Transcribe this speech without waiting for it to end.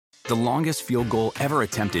The longest field goal ever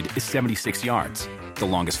attempted is 76 yards. The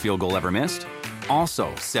longest field goal ever missed?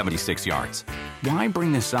 Also 76 yards. Why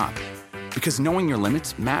bring this up? Because knowing your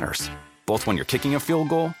limits matters, both when you're kicking a field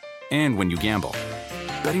goal and when you gamble.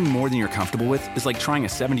 Betting more than you're comfortable with is like trying a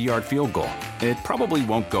 70-yard field goal. It probably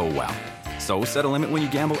won't go well. So set a limit when you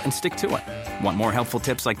gamble and stick to it. Want more helpful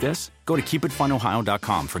tips like this? Go to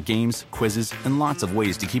keepitfunohio.com for games, quizzes, and lots of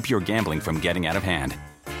ways to keep your gambling from getting out of hand.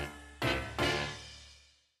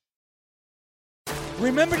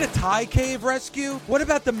 Remember the Thai cave rescue? What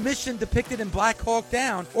about the mission depicted in Black Hawk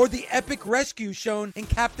Down or the epic rescue shown in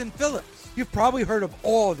Captain Phillips? You've probably heard of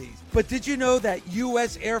all of these, but did you know that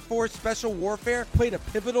U.S. Air Force Special Warfare played a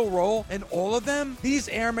pivotal role in all of them? These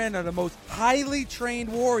airmen are the most highly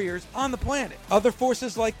trained warriors on the planet. Other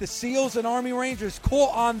forces like the SEALs and Army Rangers call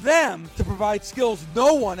on them to provide skills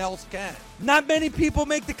no one else can. Not many people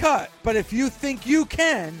make the cut, but if you think you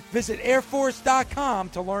can, visit airforce.com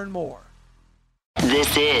to learn more.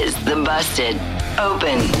 This is the Busted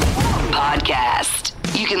Open Podcast.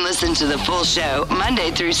 You can listen to the full show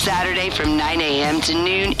Monday through Saturday from 9 a.m. to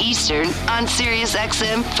noon Eastern on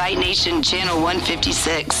SiriusXM Fight Nation Channel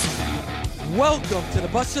 156. Welcome to the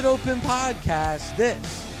Busted Open Podcast.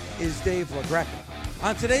 This is Dave LaGreca.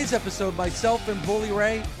 On today's episode, myself and Bully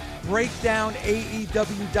Ray break down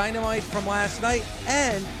AEW Dynamite from last night,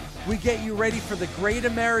 and we get you ready for the Great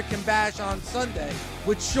American Bash on Sunday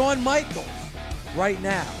with Shawn Michaels. Right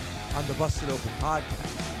now on the Busted Open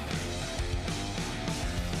Podcast.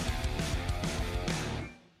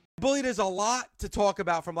 Bully, there's a lot to talk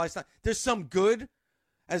about from last night. There's some good,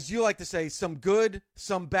 as you like to say, some good,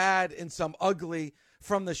 some bad, and some ugly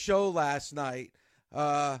from the show last night.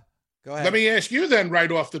 Go ahead. Let me ask you then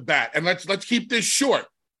right off the bat, and let's keep this short.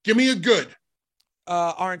 Give me a good.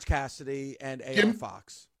 Orange Cassidy and A.R.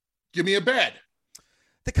 Fox. Give me a bad.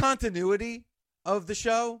 The continuity of the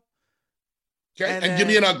show. Okay, and give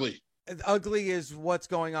me an ugly. Ugly is what's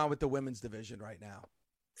going on with the women's division right now.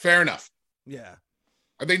 Fair enough. Yeah.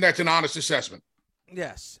 I think that's an honest assessment.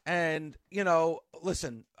 Yes. And,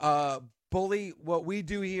 listen, Bully, what we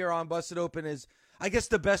do here on Busted Open is, I guess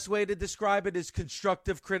the best way to describe it is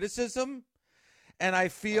constructive criticism. And I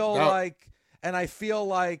feel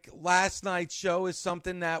like last night's show is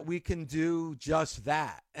something that we can do just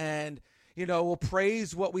that. And we'll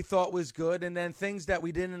praise what we thought was good, and then things that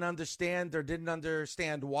we didn't understand or didn't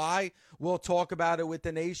understand why, we'll talk about it with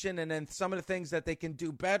the nation, and then some of the things that they can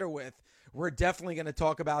do better with, we're definitely going to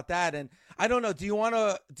talk about that. And I don't know, do you want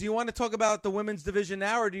to talk about the women's division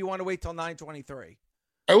now, or do you want to wait till 9:23?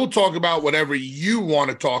 I will talk about whatever you want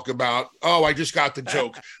to talk about. Oh, I just got the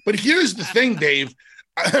joke. But here's the thing, Dave.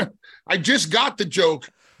 I just got the joke,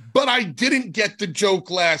 but I didn't get the joke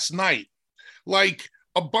last night. Like,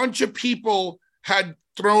 a bunch of people had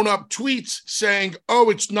thrown up tweets saying, oh,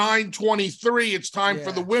 it's 9:23. It's time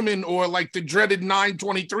for the women, or like the dreaded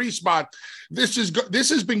 9:23 spot. This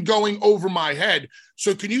has been going over my head.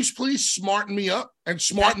 So can you please smarten me up and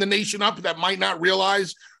smarten the nation up that might not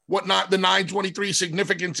realize what the 9:23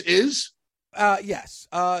 significance is? Yes.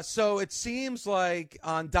 So it seems like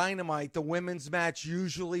on Dynamite, the women's match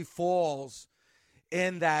usually falls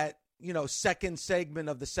in that second segment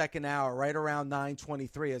of the second hour, right around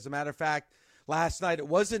 9:23. As a matter of fact, last night it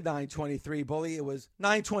wasn't 9:23, Bully. It was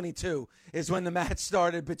 9:22 is when the match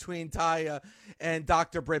started between Taya and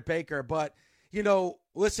Dr. Britt Baker. But,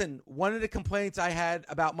 listen, one of the complaints I had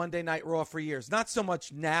about Monday Night Raw for years, not so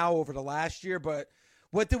much now over the last year, but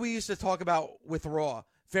what did we used to talk about with Raw?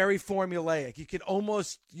 Very formulaic. You could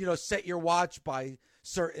almost, set your watch by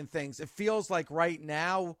certain things. It feels like right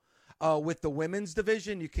now, with the women's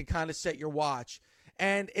division, you can kind of set your watch.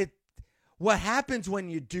 And what happens when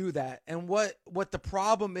you do that, and what the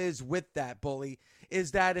problem is with that, Bully,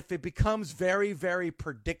 is that if it becomes very, very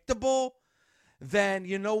predictable, then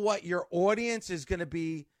you know what? Your audience is going to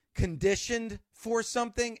be conditioned for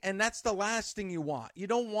something, and that's the last thing you want. You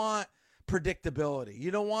don't want predictability. You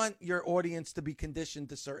don't want your audience to be conditioned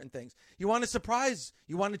to certain things. You want a surprise.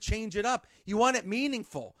 You want to change it up. You want it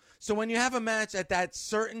meaningful. So when you have a match at that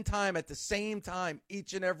certain time, at the same time,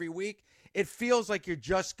 each and every week, it feels like you're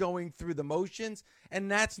just going through the motions, and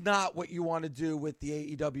that's not what you want to do with the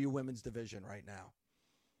AEW women's division right now.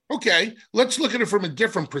 Okay, let's look at it from a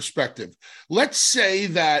different perspective. Let's say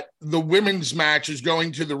that the women's match is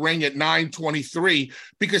going to the ring at 9:23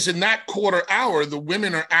 because in that quarter hour, the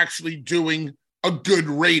women are actually doing a good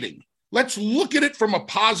rating. Let's look at it from a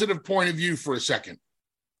positive point of view for a second.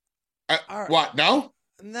 Right. What, no?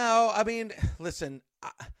 No, I mean, listen,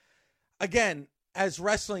 again, as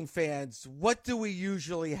wrestling fans, what do we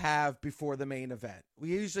usually have before the main event? We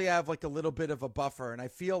usually have like a little bit of a buffer, and I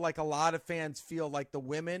feel like a lot of fans feel like the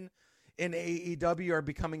women in AEW are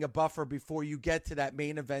becoming a buffer before you get to that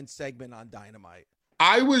main event segment on Dynamite.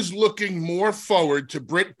 I was looking more forward to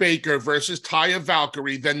Britt Baker versus Taya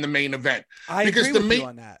Valkyrie than the main event. I agree with you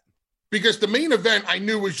on that. Because the main event I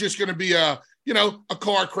knew was just going to be a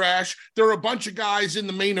car crash. There are a bunch of guys in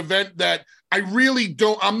the main event that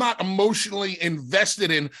I'm not emotionally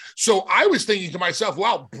invested in. So I was thinking to myself,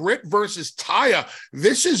 wow, Britt versus Taya,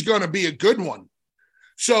 this is going to be a good one.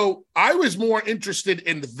 So I was more interested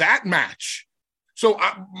in that match. So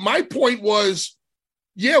my point was,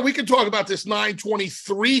 yeah, we can talk about this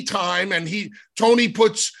 9:23 time, and Tony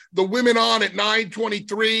puts the women on at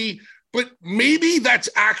 9:23, but maybe that's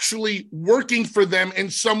actually working for them in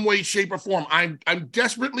some way, shape, or form. I'm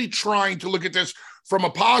desperately trying to look at this from a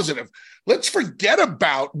positive. Let's forget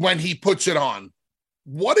about when he puts it on.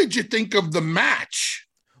 What did you think of the match?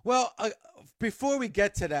 Well, before we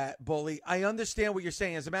get to that, Bully, I understand what you're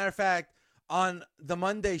saying. As a matter of fact, on the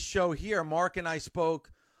Monday show here, Mark and I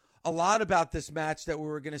spoke a lot about this match that we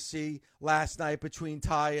were going to see last night between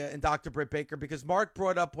Taya and Dr. Britt Baker, because Mark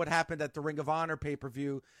brought up what happened at the Ring of Honor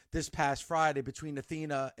pay-per-view this past Friday between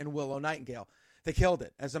Athena and Willow Nightingale. They killed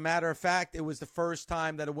it. As a matter of fact, it was the first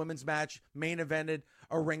time that a women's match main evented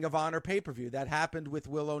a Ring of Honor pay-per-view. That happened with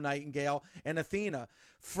Willow Nightingale and Athena.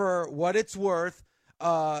 For what it's worth,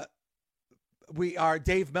 Dave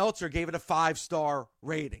Meltzer gave it a 5-star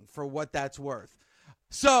rating for what that's worth.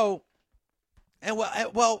 So, and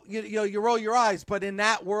well, you roll your eyes, but in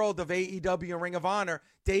that world of AEW and Ring of Honor,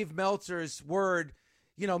 Dave Meltzer's word,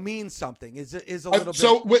 means something. Is a little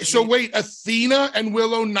bit. So wait, Athena and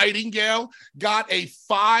Willow Nightingale got a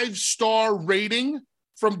 5-star rating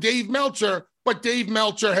from Dave Meltzer, but Dave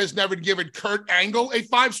Meltzer has never given Kurt Angle a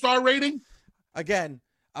 5-star rating. Again,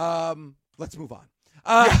 let's move on.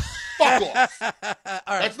 Fuck off. All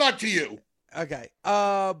right. That's not to you. Okay.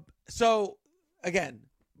 So again,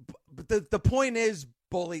 the point is,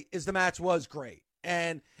 Bully, is the match was great,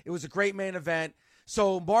 and it was a great main event.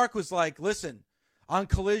 So Mark was like, listen, on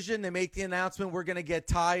Collision, they make the announcement, we're going to get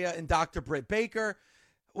Taya and Dr. Britt Baker.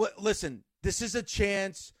 Listen, this is a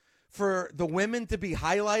chance for the women to be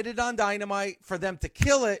highlighted on Dynamite, for them to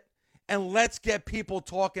kill it, and let's get people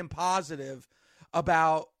talking positive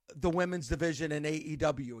about the women's division in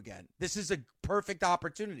AEW again. This is a perfect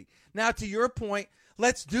opportunity. Now, to your point,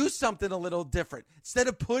 let's do something a little different. Instead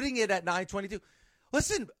of putting it at 9:22,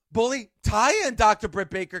 listen, Bully, Taya and Dr. Britt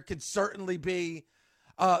Baker can certainly be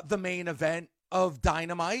the main event of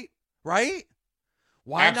Dynamite, right?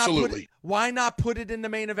 Why not put it in the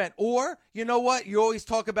main event? Or, you know what? You always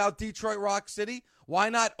talk about Detroit Rock City. Why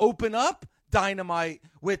not open up Dynamite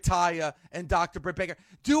with Taya and Dr. Britt Baker?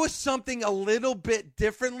 Do something a little bit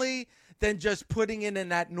differently than just putting it in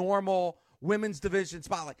that normal women's division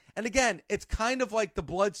spotlight. And again, it's kind of like the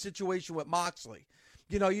blood situation with Moxley.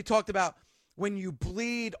 You talked about when you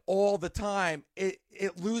bleed all the time, it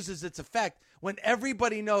loses its effect. When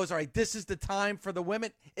everybody knows, all right, this is the time for the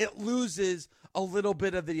women, it loses a little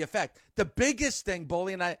bit of the effect. The biggest thing,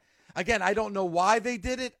 Bully, and I don't know why they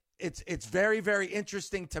did it. It's very, very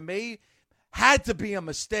interesting to me. Had to be a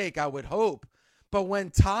mistake, I would hope. But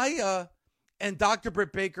when Taya and Dr.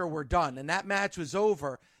 Britt Baker were done and that match was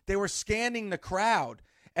over, they were scanning the crowd.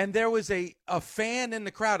 And there was a fan in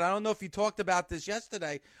the crowd, I don't know if you talked about this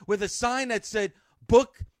yesterday, with a sign that said,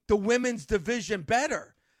 book the women's division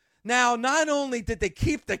better. Now, not only did they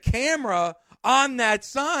keep the camera on that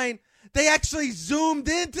sign, they actually zoomed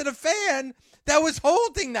into the fan that was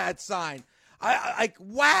holding that sign.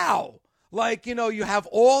 Wow. You have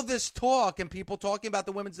all this talk and people talking about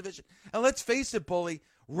the women's division. And let's face it, Bully,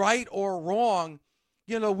 right or wrong,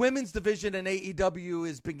 women's division in AEW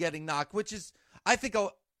has been getting knocked, which is, I think,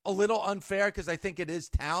 a little unfair because I think it is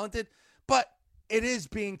talented, but it is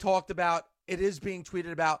being talked about. It is being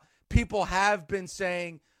tweeted about. People have been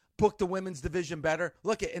saying, book the women's division better.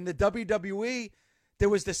 Look, in the WWE, there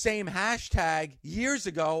was the same hashtag years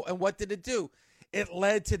ago, and what did it do? It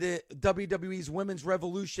led to the WWE's women's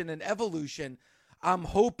revolution and evolution. I'm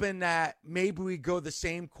hoping that maybe we go the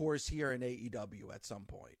same course here in AEW at some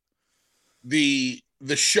point. The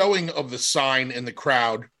showing of the sign in the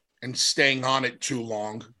crowd and staying on it too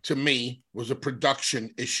long, to me, was a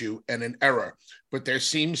production issue and an error. But there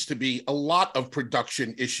seems to be a lot of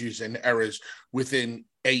production issues and errors within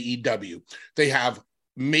AEW. They have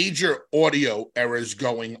major audio errors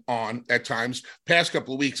going on at times. Past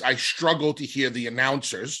couple of weeks, I struggle to hear the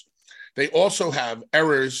announcers. They also have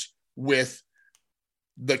errors with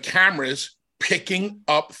the cameras picking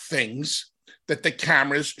up things that the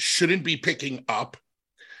cameras shouldn't be picking up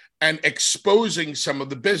and exposing some of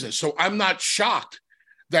the business. So I'm not shocked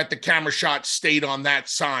that the camera shot stayed on that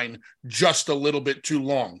sign just a little bit too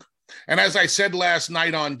long. And as I said last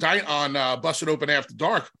night on Busted Open After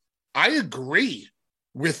Dark, I agree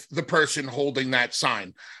with the person holding that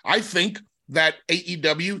sign. I think that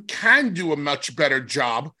AEW can do a much better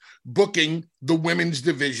job booking the women's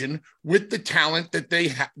division with the talent that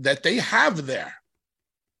they have there.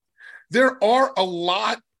 There are a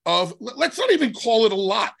lot of, let's not even call it a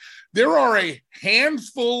lot. There are a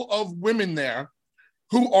handful of women there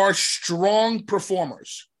who are strong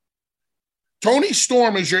performers. Toni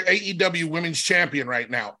Storm is your AEW Women's Champion right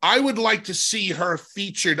now. I would like to see her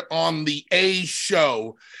featured on the A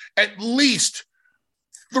show at least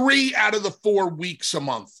 3 out of the 4 weeks a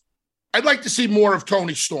month. I'd like to see more of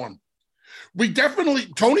Toni Storm.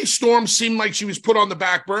 Toni Storm seemed like she was put on the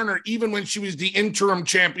back burner even when she was the interim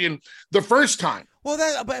champion the first time.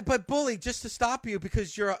 Well, but Bully, just to stop you,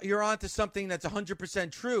 because you're onto something that's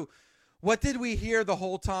 100% true. What did we hear the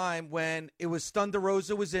whole time when it was Thunder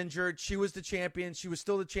Rosa was injured? She was the champion. She was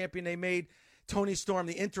still the champion. They made Toni Storm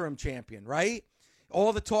the interim champion, right?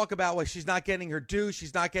 All the talk about, like, she's not getting her due.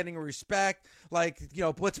 She's not getting her respect. Like, you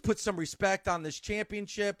know, let's put some respect on this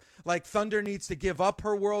championship. Like, Thunder needs to give up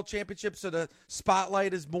her world championship so the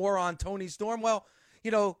spotlight is more on Toni Storm. Well,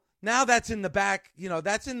 you know, now that's in the back. You know,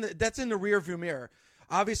 that's in the rearview mirror.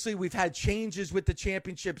 Obviously, we've had changes with the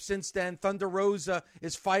championship since then. Thunder Rosa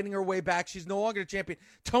is fighting her way back. She's no longer the champion.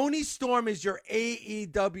 Toni Storm is your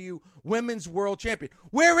AEW Women's World Champion.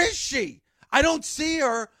 Where is she? I don't see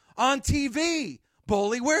her on TV,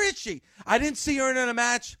 Bully. Where is she? I didn't see her in a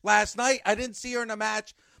match last night. I didn't see her in a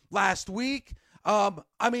match last week.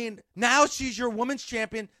 I mean, now she's your women's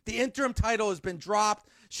champion. The interim title has been dropped.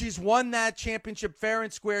 She's won that championship fair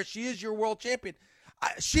and square. She is your world champion.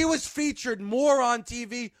 She was featured more on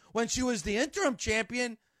TV when she was the interim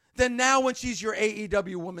champion than now when she's your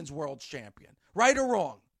AEW Women's World Champion. Right or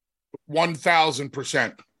wrong?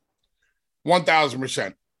 1,000%.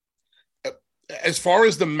 1,000%. As far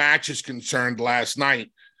as the match is concerned last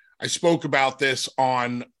night, I spoke about this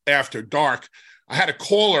on After Dark. I had a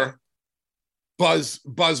caller buzz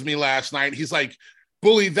me last night. He's like,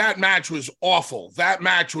 Bully, that match was awful. That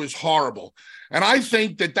match was horrible. And I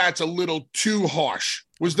think that that's a little too harsh.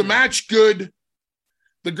 Was the match good?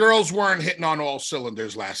 The girls weren't hitting on all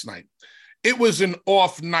cylinders last night. It was an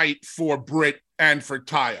off night for Britt and for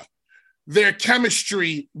Taya. Their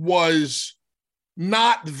chemistry was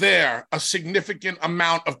not there a significant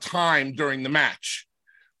amount of time during the match.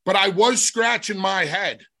 But I was scratching my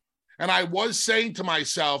head. And I was saying to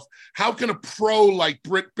myself, how can a pro like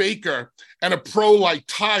Britt Baker and a pro like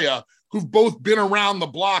Taya, who've both been around the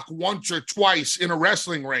block once or twice in a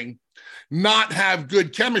wrestling ring, not have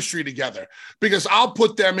good chemistry together? Because I'll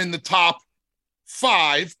put them in the top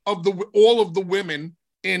 5 of all of the women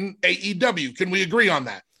in AEW. Can we agree on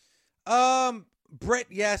that? Britt,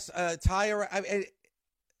 yes. Taya,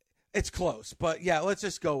 it's close, but yeah, let's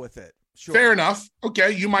just go with it. Sure. Fair enough.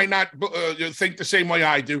 Okay, you might not think the same way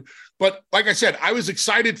I do, but like I said, I was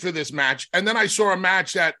excited for this match, and then I saw a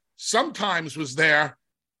match that sometimes was there,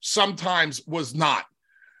 sometimes was not.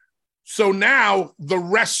 So now the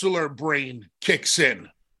wrestler brain kicks in,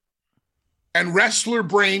 and wrestler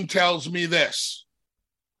brain tells me this.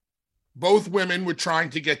 Both women were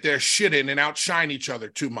trying to get their shit in and outshine each other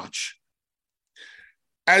too much.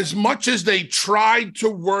 As much as they tried to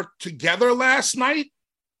work together last night,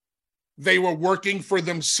 they were working for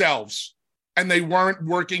themselves, and they weren't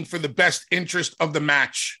working for the best interest of the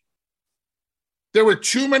match. There were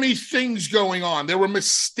too many things going on. There were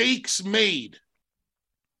mistakes made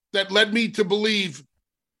that led me to believe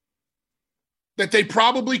that they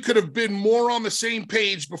probably could have been more on the same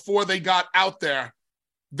page before they got out there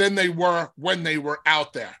than they were when they were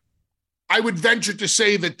out there. I would venture to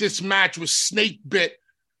say that this match was snake bit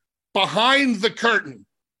behind the curtain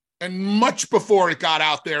and much before it got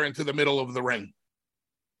out there into the middle of the ring.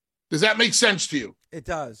 Does that make sense to you? It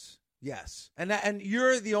does, yes. And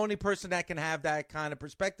you're the only person that can have that kind of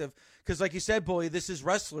perspective because, like you said, Bully, this is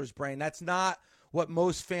wrestler's brain. That's not what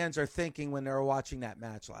most fans are thinking when they were watching that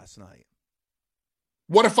match last night.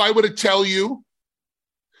 What if I were to tell you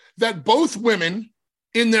that both women,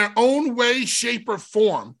 in their own way, shape, or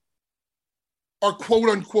form, are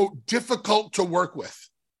quote-unquote difficult to work with?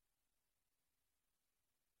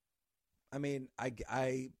 I mean,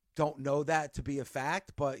 I don't know that to be a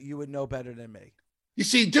fact, but you would know better than me. You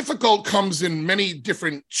see, difficult comes in many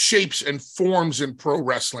different shapes and forms in pro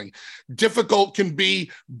wrestling. Difficult can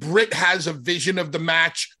be Britt has a vision of the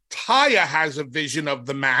match, Taya has a vision of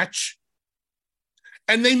the match,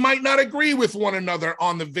 And they might not agree with one another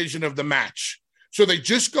on the vision of the match. So they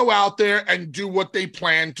just go out there and do what they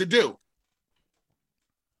plan to do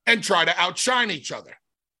and try to outshine each other.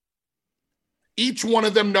 Each one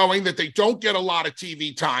of them knowing that they don't get a lot of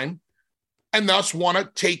TV time and thus want to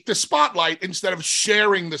take the spotlight instead of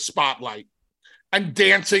sharing the spotlight and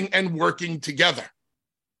dancing and working together.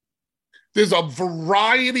 There's a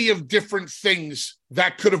variety of different things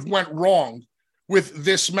that could have went wrong with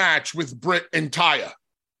this match with Britt and Taya.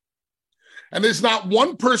 And there's not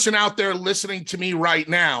one person out there listening to me right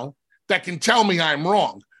now that can tell me I'm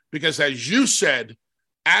wrong. Because as you said,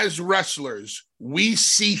 as wrestlers, we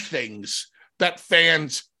see things that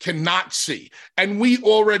fans cannot see. And we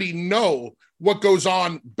already know what goes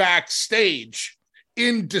on backstage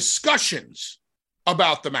in discussions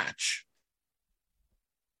about the match.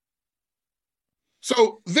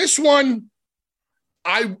 So this one,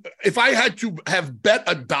 if I had to have bet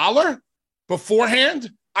 $1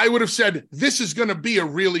 beforehand, I would have said this is going to be a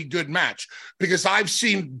really good match because I've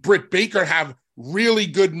seen Britt Baker have really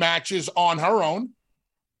good matches on her own.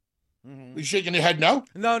 Mm-hmm. You shaking your head no?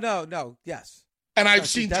 No. Yes. And I've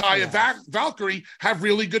seen Taya Valkyrie have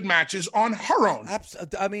really good matches on her own.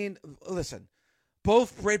 I mean, listen,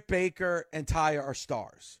 both Britt Baker and Taya are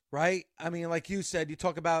stars, right? I mean, like you said, you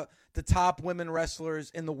talk about the top women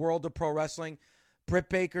wrestlers in the world of pro wrestling. Britt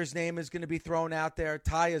Baker's name is going to be thrown out there.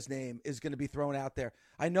 Taya's name is going to be thrown out there.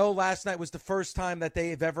 I know last night was the first time that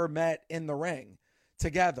they've ever met in the ring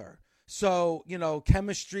together. So,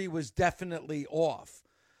 chemistry was definitely off.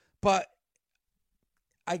 But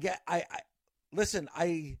listen,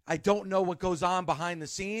 I don't know what goes on behind the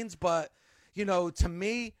scenes, but, to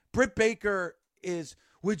me, Britt Baker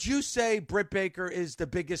would you say Britt Baker is the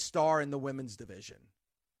biggest star in the women's division?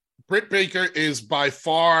 Britt Baker is by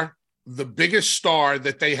far the biggest star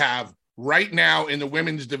that they have right now in the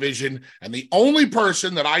women's division. And the only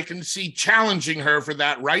person that I can see challenging her for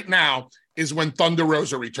that right now is when Thunder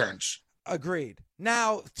Rosa returns. Agreed.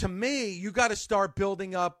 Now, to me, you got to start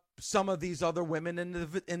building up some of these other women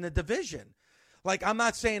in the division. Like, I'm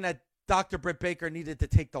not saying that Dr. Britt Baker needed to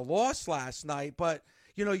take the loss last night, but,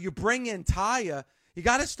 you bring in Taya, you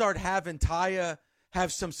got to start having Taya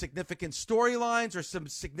have some significant storylines or some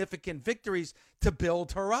significant victories to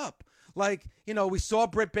build her up. Like, we saw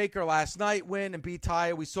Britt Baker last night win and beat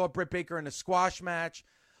Taya. We saw Britt Baker in a squash match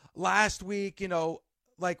last week.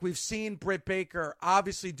 Like we've seen Britt Baker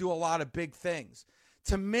obviously do a lot of big things.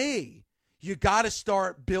 To me, you got to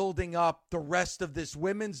start building up the rest of this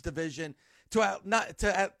women's division to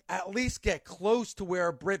at least get close to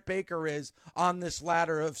where Britt Baker is on this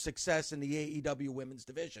ladder of success in the AEW women's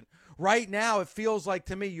division. Right now, it feels like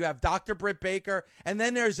to me you have Dr. Britt Baker, and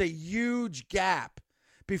then there's a huge gap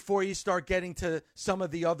before you start getting to some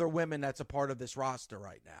of the other women that's a part of this roster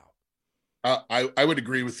right now. I would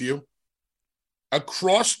agree with you.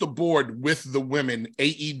 Across the board with the women,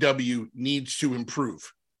 AEW needs to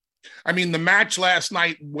improve. I mean, the match last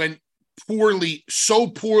night went poorly, so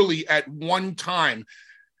poorly at one time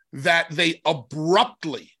that they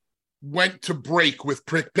abruptly went to break with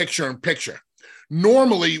picture-in-picture.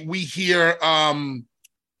 Normally, we hear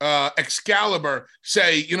Excalibur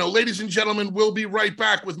say, ladies and gentlemen, we'll be right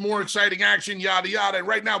back with more exciting action, yada, yada. And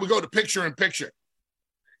right now we go to picture-in-picture.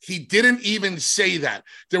 He didn't even say that.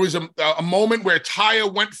 There was a moment where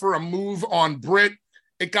Taya went for a move on Britt.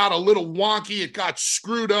 It got a little wonky. It got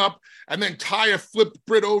screwed up. And then Taya flipped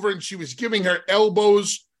Britt over and she was giving her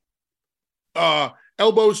elbows to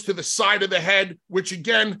the side of the head, which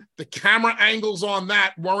again, the camera angles on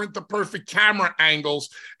that weren't the perfect camera angles.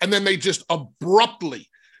 And then they just abruptly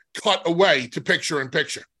cut away to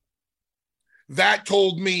picture-in-picture. That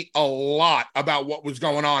told me a lot about what was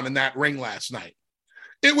going on in that ring last night.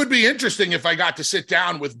 It would be interesting if I got to sit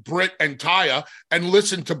down with Britt and Taya and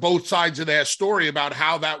listen to both sides of their story about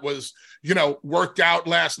how that was, worked out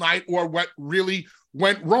last night or what really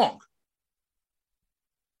went wrong.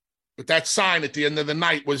 But that sign at the end of the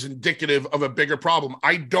night was indicative of a bigger problem.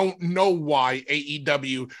 I don't know why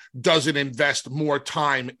AEW doesn't invest more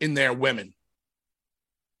time in their women.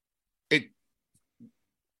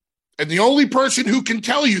 And the only person who can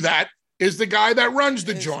tell you that is the guy that runs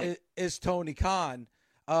the joint. Is Tony Khan.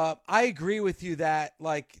 I agree with you that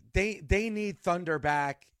they need Thunder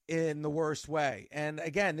back in the worst way. And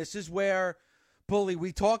again, this is where, Bully,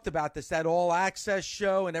 we talked about this, that All Access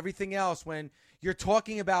show and everything else. When you're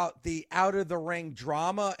talking about the out of the ring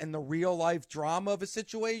drama and the real life drama of a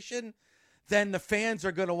situation, then the fans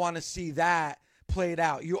are going to want to see that played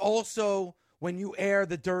out. You also, when you air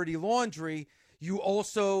the dirty laundry, you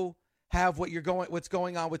also have what's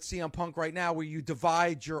going on with CM Punk right now, where you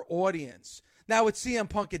divide your audience. Now with CM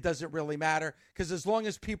Punk, it doesn't really matter because as long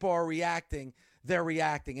as people are reacting, they're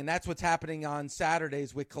reacting. And that's what's happening on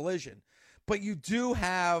Saturdays with Collision. But you do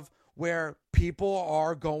have where people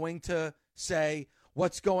are going to say,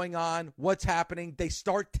 what's going on? What's happening? They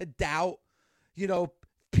start to doubt,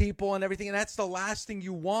 people and everything. And that's the last thing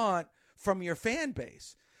you want from your fan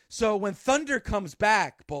base. So when Thunder comes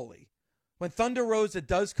back, Bully, when Thunder Rosa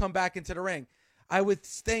does come back into the ring, I would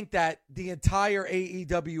think that the entire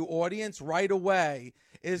AEW audience right away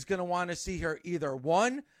is going to want to see her either,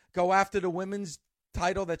 one, go after the women's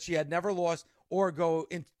title that she had never lost, or go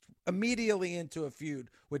immediately into a feud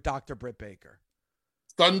with Dr. Britt Baker.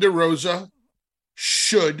 Thunder Rosa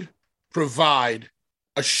should provide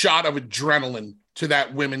a shot of adrenaline to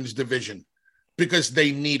that women's division because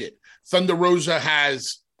they need it. Thunder Rosa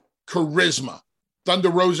has charisma. Thunder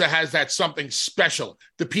Rosa has that something special.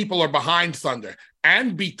 The people are behind Thunder.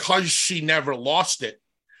 And because she never lost it,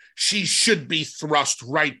 she should be thrust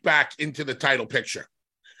right back into the title picture.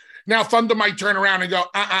 Now, Thunder might turn around and go,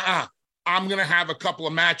 I'm going to have a couple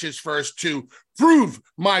of matches first to prove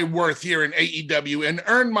my worth here in AEW and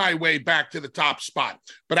earn my way back to the top spot.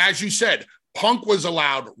 But as you said, Punk was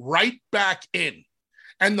allowed right back in.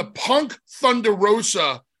 And the Punk Thunder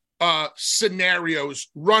Rosa scenarios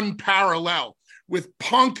run parallel, with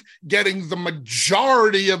Punk getting the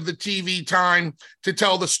majority of the TV time to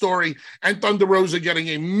tell the story and Thunder Rosa getting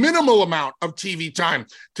a minimal amount of TV time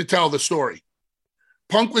to tell the story.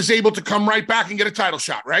 Punk was able to come right back and get a title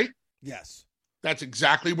shot, right? Yes. That's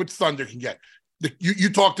exactly what Thunder can get. You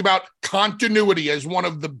talked about continuity as one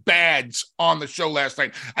of the bads on the show last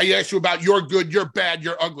night. I asked you about you're good, you're bad,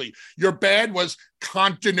 you're ugly. Your bad was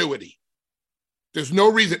continuity. There's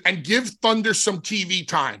no reason. And give Thunder some TV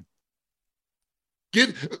time.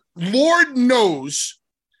 Lord knows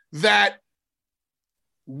that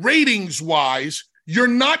ratings-wise, you're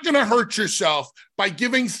not going to hurt yourself by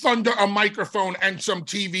giving Thunder a microphone and some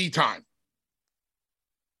TV time.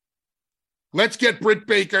 Let's get Britt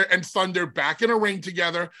Baker and Thunder back in a ring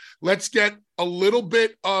together. Let's get a little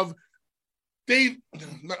bit of Dave.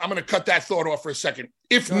 I'm going to cut that thought off for a second.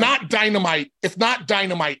 If not Dynamite,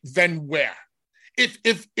 then where? If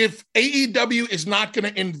AEW is not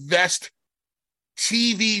going to invest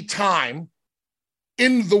TV time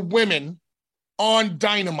in the women on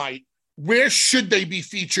Dynamite, where should they be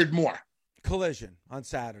featured more? Collision on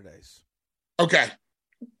Saturdays. Okay.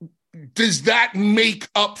 Does that make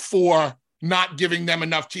up for not giving them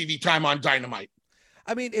enough TV time on Dynamite?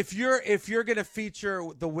 I mean, if you're going to feature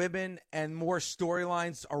the women and more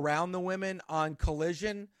storylines around the women on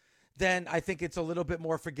Collision, then I think it's a little bit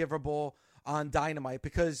more forgivable on Dynamite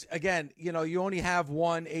because, again, you only have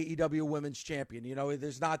one AEW Women's Champion.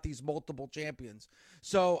 There's not these multiple champions.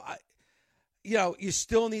 So, you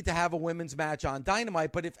still need to have a women's match on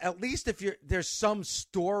Dynamite. But if there's some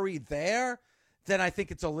story there, then I think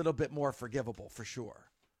it's a little bit more forgivable for sure.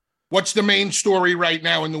 What's the main story right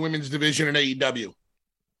now in the women's division in AEW?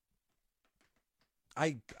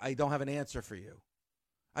 I don't have an answer for you.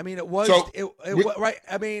 I mean, it was right.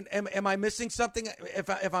 I mean, am I missing something?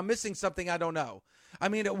 If I'm missing something, I don't know. I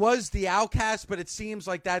mean, it was the Outcast, but it seems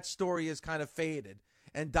like that story has kind of faded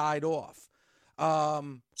and died off.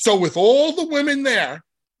 So with all the women there,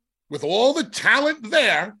 with all the talent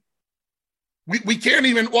there, we can't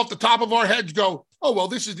even off the top of our heads go, oh, well,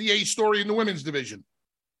 this is the A story in the women's division.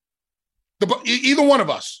 Either one of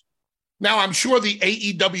us. Now, I'm sure the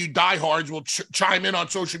AEW diehards will chime in on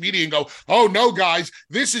social media and go, oh, no, guys,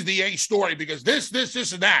 this is the A story because this,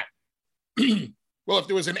 and that. Well, if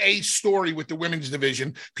there was an A story with the women's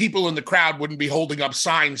division, people in the crowd wouldn't be holding up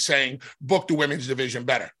signs saying, book the women's division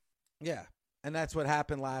better. Yeah, and that's what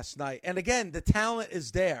happened last night. And again, the talent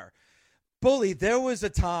is there. Bully, there was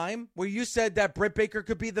a time where you said that Britt Baker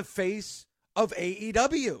could be the face of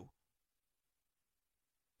AEW.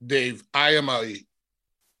 Dave, I am a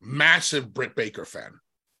massive Britt Baker fan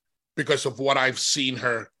because of what I've seen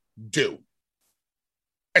her do,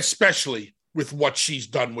 especially with what she's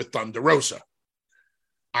done with Thunder Rosa.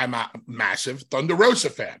 I'm a massive Thunder Rosa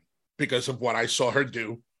fan because of what I saw her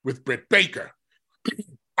do with Britt Baker.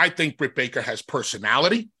 I think Britt Baker has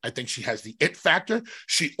personality. I think she has the it factor.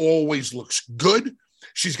 She always looks good.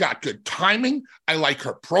 She's got good timing. I like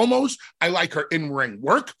her promos. I like her in-ring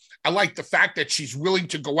work. I like the fact that she's willing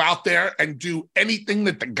to go out there and do anything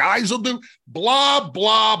that the guys will do. Blah,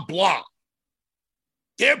 blah, blah.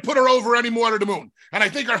 Can't put her over any more to the moon. And I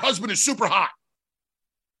think her husband is super hot.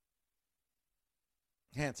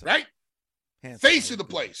 Handsome. Right? Handsome. Face of the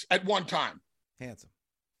place at one time. Handsome.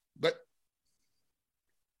 But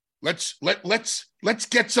let's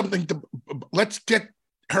get something to let's get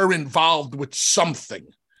her involved with something.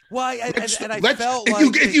 Well, I felt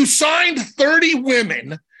if you signed 30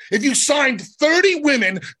 women,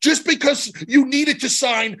 just because you needed to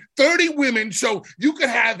sign 30 women so you could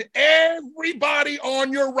have everybody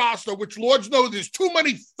on your roster, which Lord knows there's too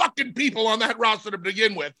many fucking people on that roster to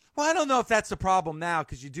begin with. Well, I don't know if that's a problem now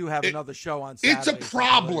because you do have another show on Saturday. It's a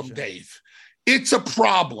problem, Dave. It's a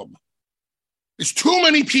problem. There's too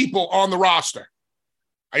many people on the roster.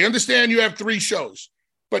 I understand you have 3 shows,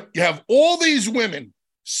 but you have all these women.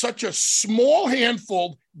 Such a small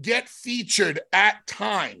handful get featured at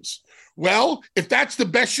times. Well, if that's the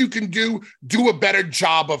best you can do a better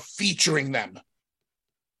job of featuring them.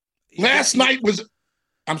 Last night was,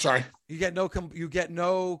 I'm sorry. You get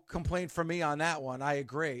no complaint from me on that one. I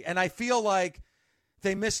agree. And I feel like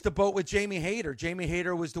they missed the boat with Jamie Hayter. Jamie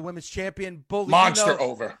Hayter was the women's champion. Monster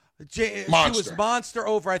over. She was monster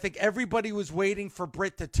over. I think everybody was waiting for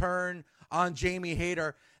Britt to turn on Jamie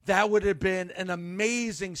Hayter. That would have been an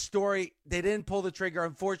amazing story. They didn't pull the trigger.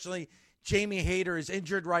 Unfortunately, Jamie Hayter is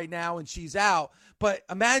injured right now and she's out. But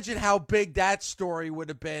imagine how big that story would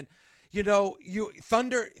have been. You know,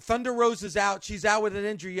 Thunder Rose is out. She's out with an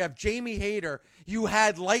injury. You have Jamie Hayter. You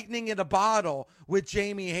had lightning in a bottle with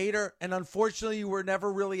Jamie Hayter, and unfortunately, you were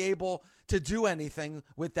never really able to do anything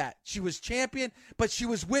with that. She was champion, but she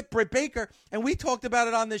was with Britt Baker, and we talked about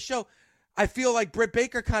it on this show. I feel like Britt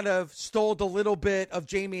Baker kind of stole a little bit of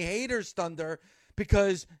Jamie Hayter's thunder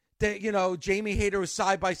because, Jamie Hayter was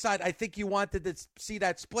side by side. I think you wanted to see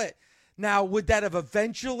that split. Now, would that have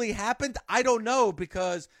eventually happened? I don't know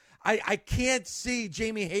because I can't see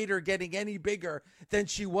Jamie Hayter getting any bigger than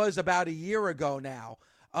she was about a year ago now.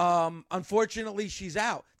 Unfortunately, she's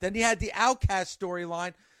out. Then you had the Outcast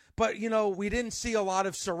storyline, but, we didn't see a lot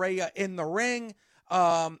of Saraya in the ring.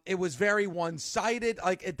 It was very one-sided.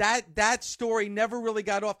 Like that story never really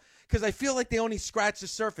got off because I feel like they only scratched the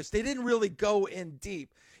surface. They didn't really go in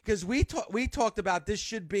deep because we talked about this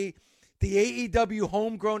should be the AEW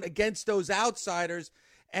homegrown against those outsiders,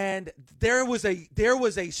 and there was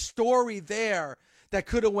a story there that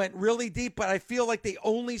could have went really deep, but I feel like they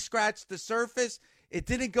only scratched the surface. It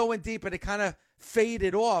didn't go in deep, and it kind of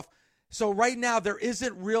faded off. So right now there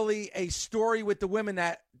isn't really a story with the women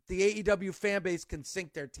that the AEW fan base can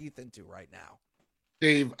sink their teeth into right now.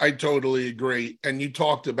 Dave, I totally agree. And you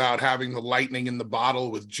talked about having the lightning in the bottle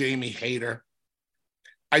with Jamie Hayter.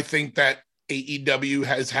 I think that AEW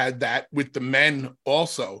has had that with the men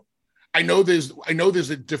also. I know there's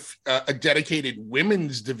a dedicated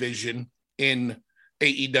women's division in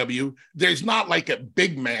AEW. There's not like a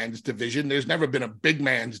big man's division. There's never been a big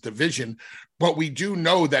man's division, but we do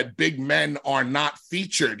know that big men are not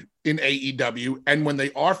featured in AEW. And when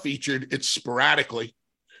they are featured, it's sporadically.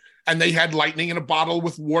 And they had lightning in a bottle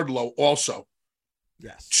with Wardlow also.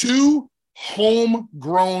 Yes. 2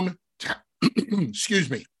 homegrown,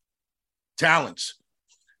 talents.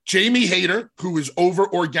 Jamie Hayter, who is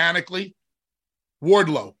over organically.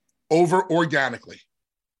 Wardlow, over organically.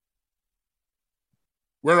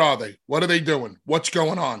 Where are they? What are they doing? What's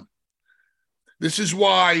going on? This is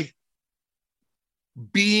why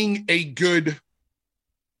being a good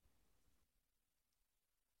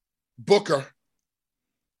booker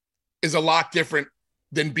is a lot different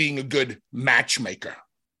than being a good matchmaker.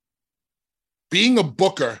 Being a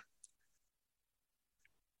booker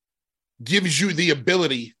gives you the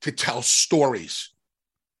ability to tell stories.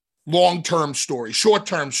 Long-term stories,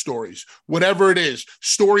 short-term stories, whatever it is,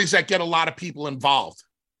 stories that get a lot of people involved.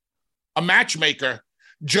 A matchmaker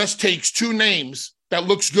just takes 2 names that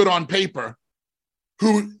looks good on paper,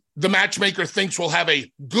 who the matchmaker thinks will have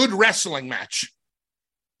a good wrestling match.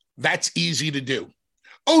 That's easy to do.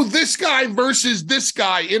 Oh, this guy versus this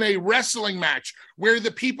guy in a wrestling match where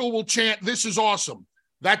the people will chant, "This is awesome."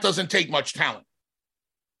 That doesn't take much talent.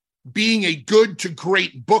 Being a good to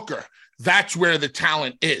great booker, that's where the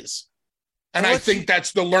talent is. And I think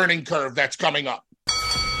that's the learning curve that's coming up.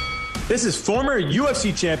 This is former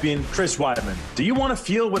UFC champion Chris Weidman. Do you want to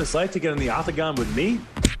feel what it's like to get in the octagon with me?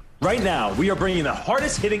 Right now, we are bringing the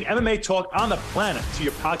hardest hitting MMA talk on the planet to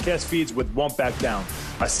your podcast feeds with Won't Back Down,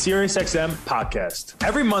 a SiriusXM podcast.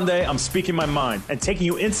 Every Monday, I'm speaking my mind and taking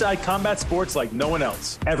you inside combat sports like no one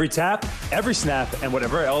else. Every tap, every snap, and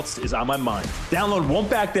whatever else is on my mind. Download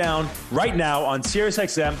Won't Back Down right now on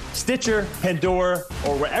SiriusXM, Stitcher, Pandora,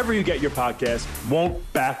 or wherever you get your podcast.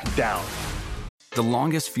 Won't Back Down. The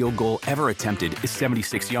longest field goal ever attempted is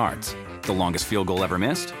 76 yards. The longest field goal ever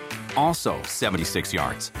missed? Also 76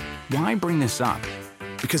 yards. Why bring this up?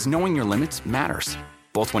 Because knowing your limits matters,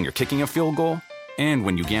 both when you're kicking a field goal and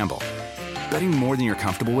when you gamble. Betting more than you're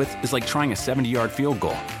comfortable with is like trying a 70-yard field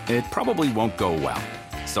goal. It probably won't go well.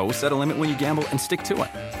 So set a limit when you gamble and stick to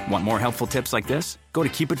it. Want more helpful tips like this? Go to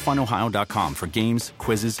keepitfunohio.com for games,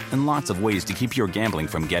 quizzes, and lots of ways to keep your gambling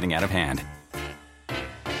from getting out of hand.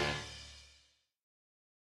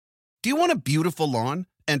 Do you want a beautiful lawn?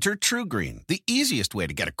 Enter True Green, the easiest way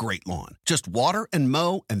to get a great lawn. Just water and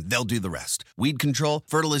mow, and they'll do the rest. Weed control,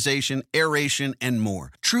 fertilization, aeration, and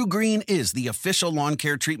more. True Green is the official lawn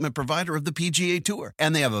care treatment provider of the PGA Tour,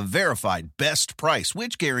 and they have a verified best price,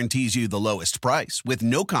 which guarantees you the lowest price with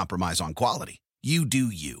no compromise on quality. You do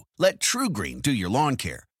you. Let True Green do your lawn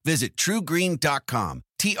care. Visit truegreen.com,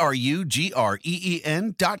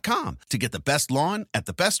 TRUGREEN.com, to get the best lawn at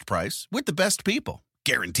the best price with the best people.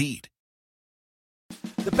 Guaranteed.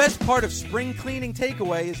 The best part of spring cleaning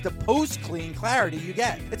takeaway is the post-clean clarity you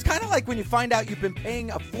get. It's kind of like when you find out you've been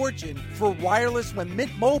paying a fortune for wireless when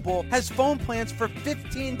Mint Mobile has phone plans for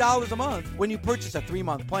 $15 a month when you purchase a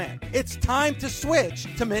 3-month plan. It's time to switch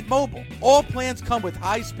to Mint Mobile. All plans come with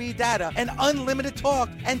high-speed data and unlimited talk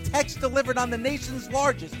and text delivered on the nation's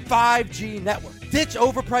largest 5G network. Ditch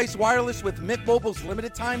overpriced wireless with Mint Mobile's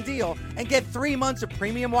limited time deal and get 3 months of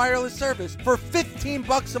premium wireless service for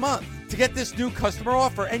 $15 a month. To get this new customer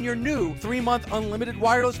offer and your new 3-month unlimited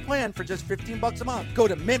wireless plan for just $15 a month, go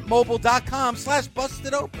to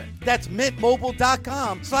mintmobile.com/bustedopen. That's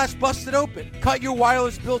mintmobile.com/bustedopen. Cut your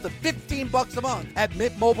wireless bill to $15 a month at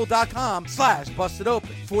mintmobile.com/bustedopen.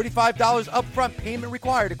 $45 upfront payment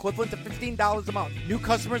required, equivalent to $15 a month. New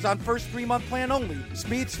customers on first 3-month plan only.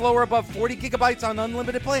 Speed slower above 40 gigabytes on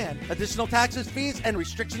unlimited plan. Additional taxes, fees, and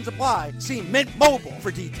restrictions apply. See Mint Mobile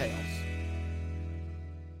for details.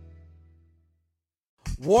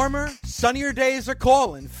 Warmer, sunnier days are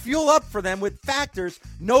calling. Fuel up for them with Factor's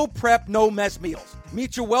no prep, no mess meals.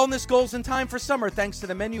 Meet your wellness goals in time for summer thanks to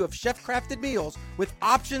the menu of chef-crafted meals with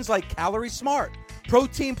options like Calorie Smart,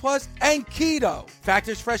 Protein Plus, and Keto.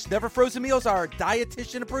 Factor's fresh, never frozen meals are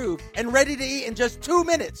dietitian approved and ready to eat in just 2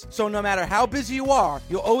 minutes. So no matter how busy you are,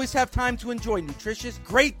 you'll always have time to enjoy nutritious,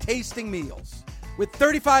 great tasting meals. With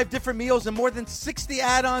 35 different meals and more than 60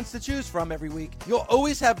 add-ons to choose from every week, you'll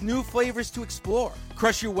always have new flavors to explore.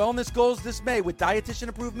 Crush your wellness goals this May with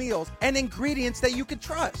dietitian-approved meals and ingredients that you can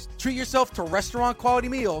trust. Treat yourself to restaurant-quality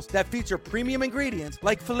meals that feature premium ingredients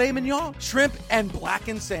like filet mignon, shrimp, and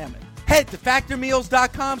blackened salmon. Head to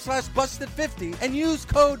factormeals.com/busted50 and use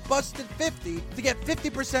code busted50 to get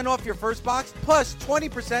 50% off your first box plus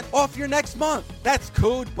 20% off your next month. That's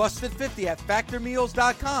code busted50 at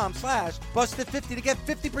factormeals.com/busted50 to get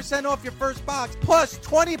 50% off your first box plus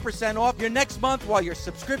 20% off your next month while your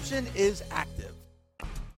subscription is active.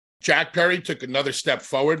 Jack Perry took another step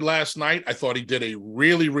forward last night. I thought he did a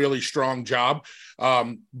really, really strong job,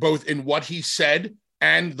 both in what he said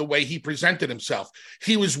and the way he presented himself.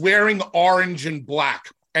 He was wearing orange and black,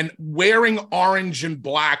 and wearing orange and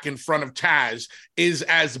black in front of Taz is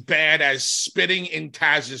as bad as spitting in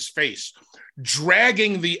Taz's face.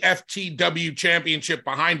 Dragging the FTW championship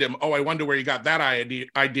behind him. Oh, I wonder where you got that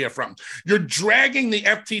idea from. You're dragging the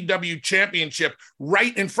FTW championship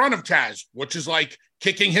right in front of Taz, which is like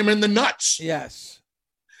kicking him in the nuts. Yes.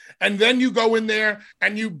 And then you go in there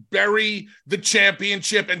and you bury the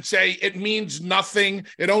championship and say it means nothing.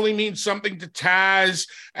 It only means something to Taz.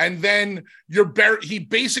 And then he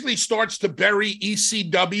basically starts to bury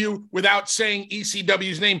ECW without saying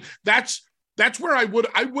ECW's name. That's where I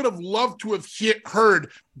would have loved to have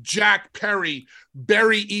heard Jack Perry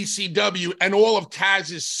bury ECW and all of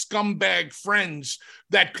Taz's scumbag friends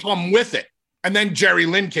that come with it. And then Jerry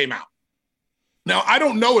Lynn came out. Now, I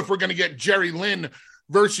don't know if we're going to get Jerry Lynn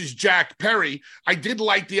versus Jack Perry. I did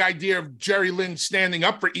like the idea of Jerry Lynn standing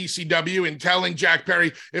up for ECW and telling Jack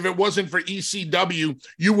Perry, if it wasn't for ECW,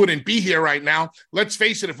 you wouldn't be here right now. Let's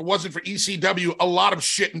face it, if it wasn't for ECW, a lot of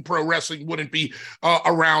shit in pro wrestling wouldn't be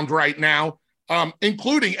around right now,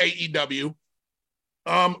 including AEW.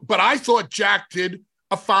 But I thought Jack did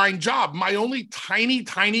a fine job. My only tiny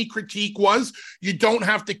critique was you don't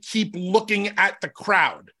have to keep looking at the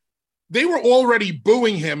crowd. They were already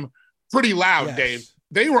booing him pretty loud, yes. Dave.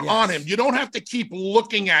 They were on him. You don't have to keep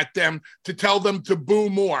looking at them to tell them to boo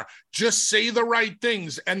more. Just say the right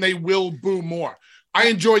things and they will boo more. I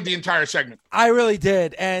enjoyed the entire segment. I really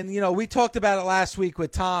did. And, we talked about it last week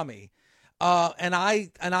with Tommy. And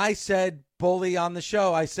I said, Bully, on the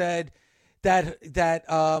show, I said that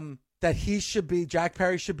Jack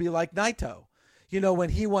Perry should be like Naito. When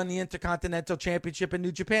he won the Intercontinental Championship in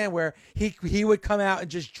New Japan, where he would come out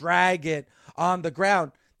and just drag it on the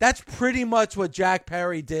ground. That's pretty much what Jack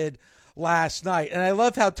Perry did last night. And I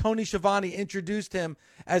love how Tony Schiavone introduced him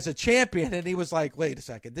as a champion, and he was like, wait a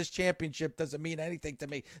second, this championship doesn't mean anything to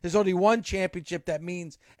me. There's only one championship that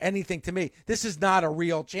means anything to me. This is not a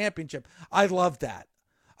real championship. I love that.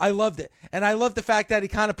 I loved it. And I love the fact that he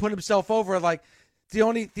kind of put himself over. Like, the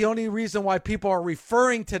only reason why people are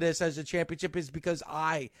referring to this as a championship is because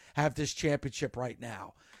I have this championship right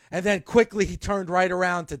now. And then quickly he turned right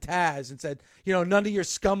around to Taz and said, none of your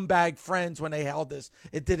scumbag friends when they held this,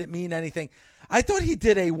 it didn't mean anything. I thought he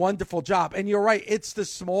did a wonderful job. And you're right, it's the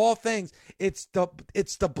small things. It's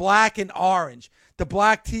the black and orange, the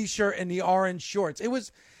black T-shirt and the orange shorts. It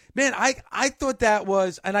was, man, I thought that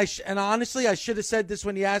was, and honestly, I should have said this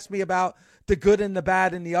when you asked me about the good and the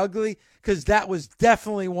bad and the ugly, because that was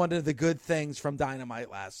definitely one of the good things from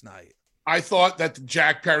Dynamite last night. I thought that the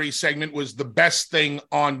Jack Perry segment was the best thing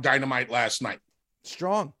on Dynamite last night.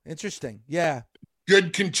 Strong. Interesting. Yeah.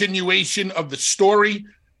 Good continuation of the story.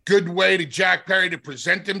 Good way to Jack Perry to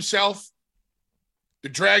present himself. The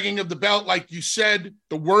dragging of the belt, like you said,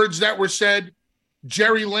 the words that were said,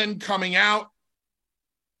 Jerry Lynn coming out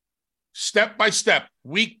step by step,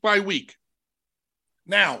 week by week.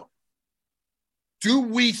 Now, do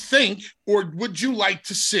we think, or would you like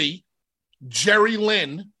to see Jerry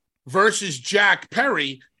Lynn versus Jack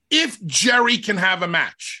Perry if Jerry can have a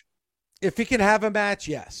match? If he can have a match,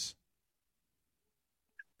 yes.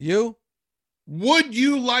 You? Would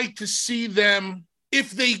you like to see them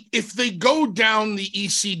if they go down the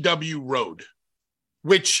ECW road,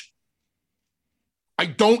 which I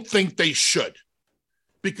don't think they should,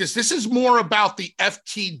 because this is more about the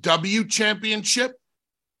FTW championship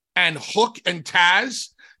and Hook and Taz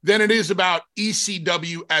than it is about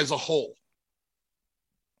ECW as a whole.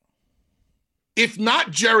 If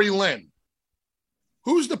not Jerry Lynn,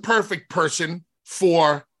 who's the perfect person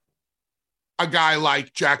for a guy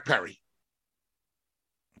like Jack Perry?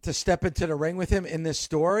 To step into the ring with him in this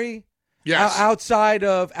story? Yes. Outside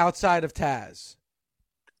of Taz.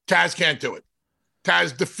 Taz can't do it.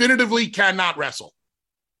 Taz definitively cannot wrestle.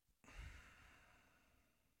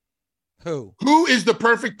 Who is the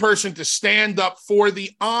perfect person to stand up for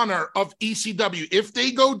the honor of ECW? If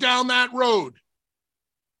they go down that road,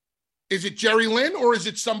 is it Jerry Lynn or is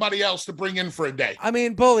it somebody else to bring in for a day? I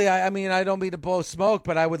mean, Bully, I don't mean to blow smoke,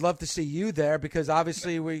 but I would love to see you there because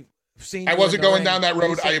obviously we've seen you. I wasn't going down that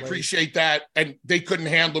road. Recently. I appreciate that. And they couldn't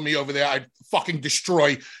handle me over there. I'd fucking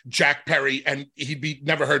destroy Jack Perry and he'd be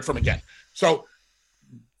never heard from again. So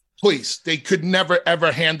please, they could never,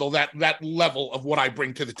 ever handle that level of what I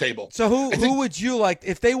bring to the table. So who would you like,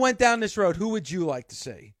 if they went down this road, who would you like to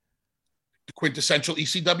see? The quintessential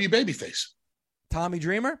ECW babyface. Tommy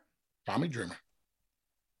Dreamer? Tommy Dreamer.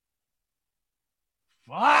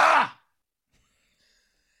 Ah!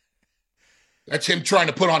 That's him trying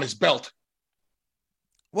to put on his belt.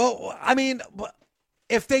 Well, I mean,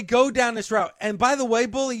 if they go down this route, and by the way,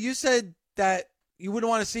 Bully, you said that you wouldn't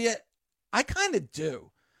want to see it. I kind of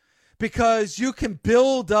do. Because you can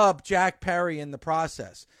build up Jack Perry in the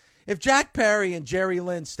process. If Jack Perry and Jerry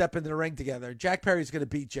Lynn step into the ring together, Jack Perry's going to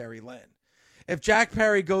beat Jerry Lynn. If Jack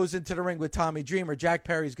Perry goes into the ring with Tommy Dreamer, Jack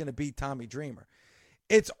Perry's going to beat Tommy Dreamer.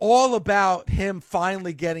 It's all about him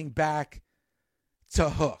finally getting back to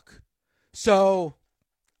Hook. So,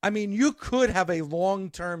 I mean, you could have a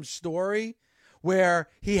long-term story where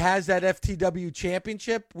he has that FTW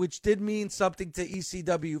championship, which did mean something to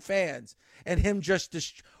ECW fans, and him just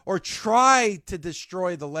try to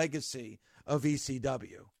destroy the legacy of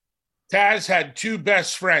ECW. Taz had two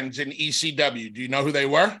best friends in ECW. Do you know who they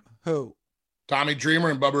were? Who? Tommy Dreamer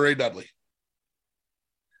and Bubba Ray Dudley.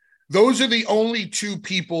 Those are the only two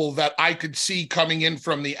people that I could see coming in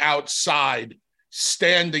from the outside,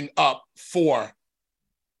 standing up for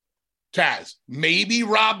Taz. Maybe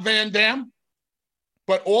Rob Van Dam,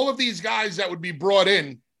 but all of these guys that would be brought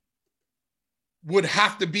in would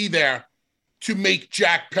have to be there to make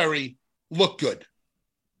Jack Perry look good.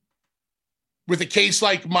 With a case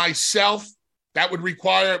like myself, that would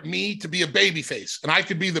require me to be a babyface. And I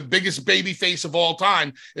could be the biggest babyface of all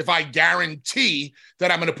time if I guarantee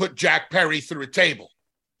that I'm going to put Jack Perry through a table.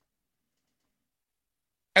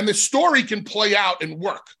 And the story can play out and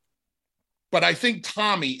work. But I think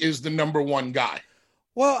Tommy is the number one guy.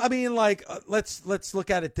 Well, I mean, like, let's look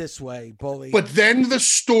at it this way, Bully. But then the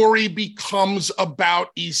story becomes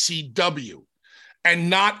about ECW and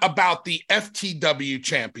not about the FTW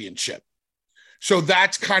championship. So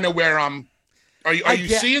that's kind of where I'm. Are you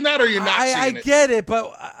seeing that, or you're not seeing it? I get it,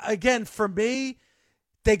 but again, for me,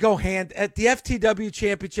 they go hand at the FTW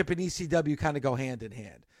championship and ECW kind of go hand in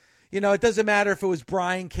hand. You know, it doesn't matter if it was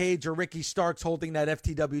Brian Cage or Ricky Starks holding that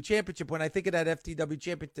FTW championship. When I think of that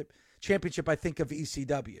FTW championship, I think of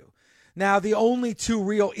ECW. Now, the only two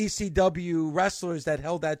real ECW wrestlers that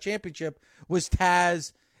held that championship was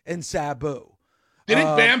Taz and Sabu.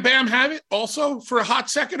 Didn't Bam Bam have it also for a hot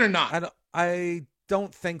second or not? I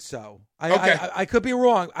don't think so. Okay. I could be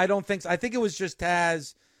wrong. I don't think so. I think it was just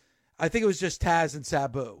Taz. I think it was just Taz and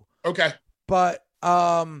Sabu. Okay. But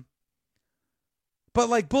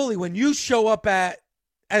like Bully, when you show up at,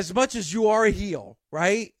 as much as you are a heel,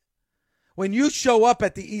 right? When you show up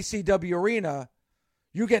at the ECW arena,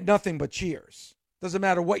 you get nothing but cheers. Doesn't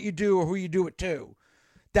matter what you do or who you do it to.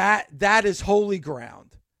 That is holy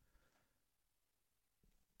ground.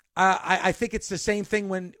 I think it's the same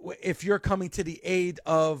thing if you're coming to the aid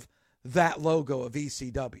of that logo of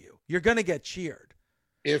ECW. You're going to get cheered.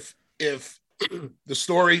 If the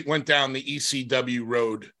story went down the ECW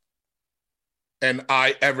road and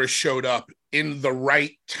I ever showed up in the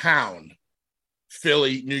right town,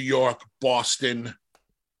 Philly, New York, Boston,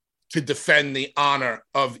 to defend the honor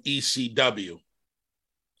of ECW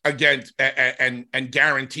again and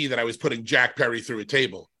guarantee that I was putting Jack Perry through a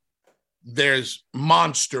table, there's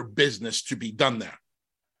monster business to be done there.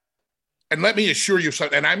 And let me assure you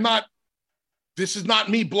something, and this is not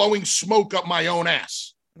me blowing smoke up my own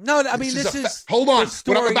ass. No, I mean, this is hold on.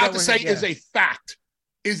 What I'm about to say is a fact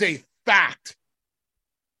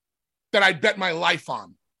that I bet my life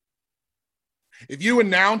on. If you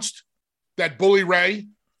announced that Bully Ray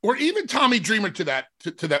or even Tommy Dreamer to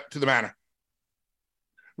the manor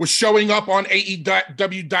was showing up on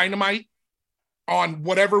AEW Dynamite on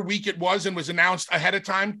whatever week it was and was announced ahead of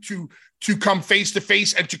time to come face to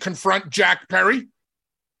face and to confront Jack Perry,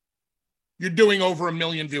 you're doing over 1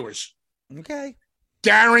 million viewers. Okay.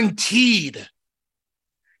 Guaranteed.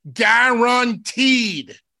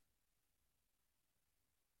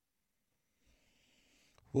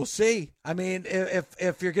 We'll see. I mean,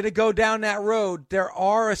 if you're going to go down that road, there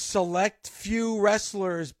are a select few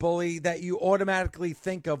wrestlers, Bully, that you automatically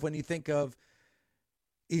think of when you think of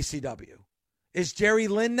ECW. Is Jerry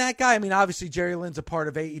Lynn that guy? I mean, obviously Jerry Lynn's a part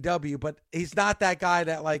of AEW, but he's not that guy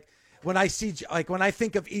that, like, when I think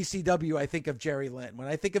of ECW, I think of Jerry Lynn. When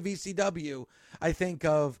I think of ECW, I think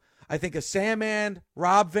of Sandman,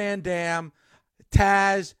 Rob Van Dam,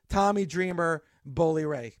 Taz, Tommy Dreamer, Bully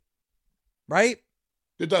Ray. Right?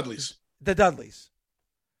 The Dudleys.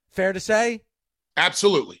 Fair to say?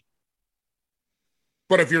 Absolutely.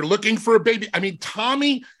 But if you're looking for a baby, I mean,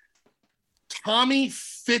 Tommy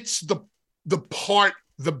fits the part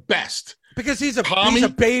the best. Because he's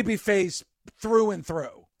a baby face through and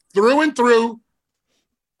through. Through and through.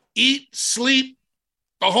 Eat, sleep,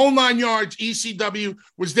 the whole 9 yards. ECW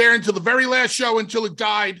was there until the very last show, until it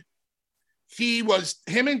died.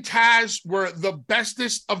 Him and Taz were the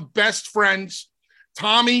bestest of best friends.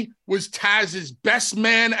 Tommy was Taz's best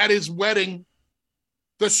man at his wedding.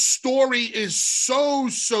 The story is so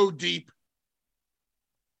deep.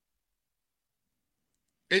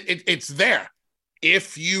 It's there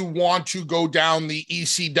if you want to go down the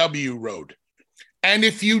ECW road. And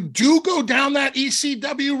if you do go down that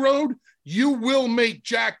ECW road, you will make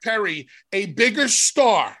Jack Perry a bigger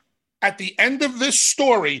star at the end of this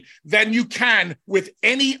story than you can with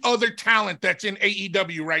any other talent that's in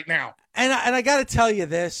AEW right now. And I got to tell you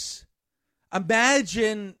this.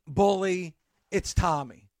 Imagine, Bully, it's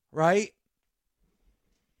Tommy, right?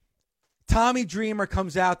 Tommy Dreamer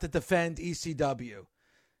comes out to defend ECW.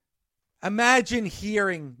 Imagine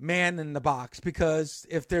hearing Man in the Box, because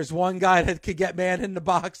if there's one guy that could get Man in the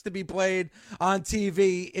Box to be played on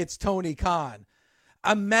TV, it's Tony Khan.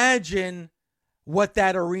 Imagine what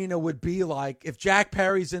that arena would be like if Jack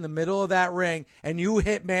Perry's in the middle of that ring and you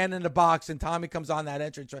hit Man in the Box and Tommy comes on that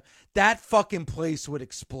entrance. That fucking place would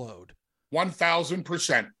explode.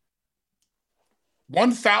 1,000%.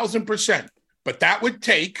 1,000%. But that would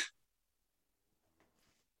take,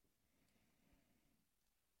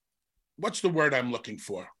 what's the word I'm looking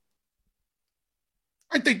for?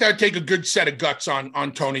 I think that'd take a good set of guts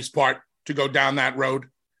on Tony's part to go down that road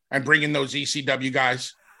and bring in those ECW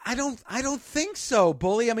guys. I don't think so,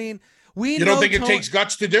 Bully. I mean, you don't think it takes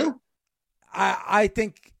guts to do? I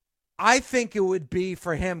think it would be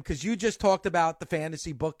for him, because you just talked about the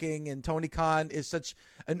fantasy booking, and Tony Khan is such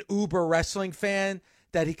an uber wrestling fan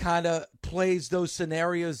that he kind of plays those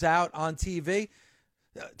scenarios out on TV.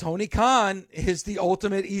 Tony Khan is the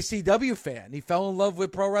ultimate ECW fan. He fell in love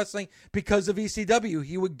with pro wrestling because of ECW.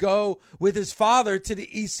 He would go with his father to the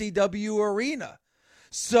ECW arena.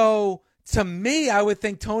 So to me, I would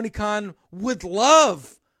think Tony Khan would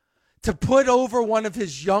love to put over one of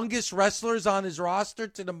his youngest wrestlers on his roster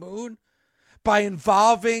to the moon by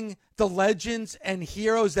involving the legends and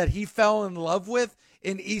heroes that he fell in love with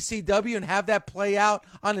in ECW and have that play out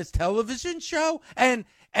on his television show. And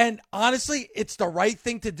honestly, it's the right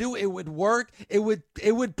thing to do. It would work. It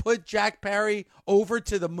would put Jack Perry over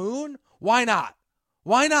to the moon. Why not?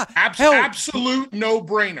 Why not? Absolute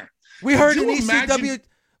no-brainer. We heard an ECW.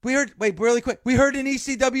 Really quick. We heard an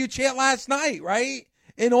ECW chant last night, right?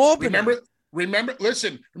 In Albany. Remember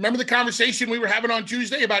the conversation we were having on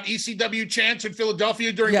Tuesday about ECW chants in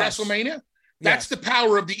Philadelphia during WrestleMania? That's the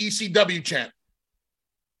power of the ECW chant.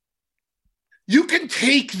 You can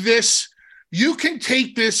take this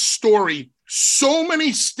story so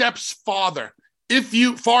many steps farther if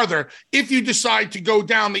you decide to go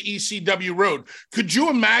down the ECW road. Could you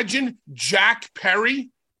imagine Jack Perry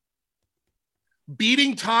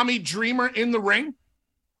beating Tommy Dreamer in the ring?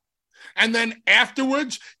 And then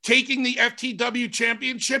afterwards, taking the FTW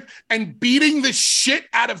championship and beating the shit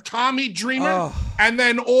out of Tommy Dreamer. Oh. And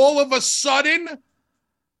then all of a sudden,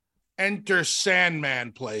 Enter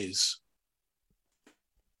Sandman plays.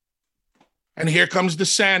 And here comes the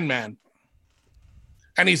Sandman.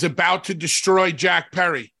 And he's about to destroy Jack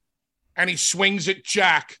Perry. And he swings at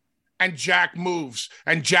Jack. And Jack moves.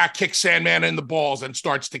 And Jack kicks Sandman in the balls and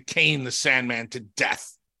starts to cane the Sandman to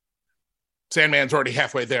death. Sandman's already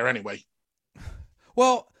halfway there anyway.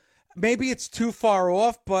 Well, maybe it's too far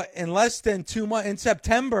off, but in less than 2 months, in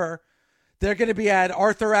September, they're going to be at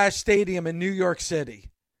Arthur Ashe Stadium in New York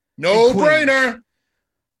City. No brainer.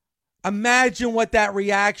 Imagine what that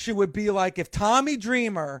reaction would be like if Tommy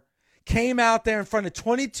Dreamer came out there in front of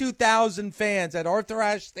 22,000 fans at Arthur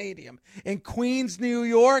Ashe Stadium in Queens, New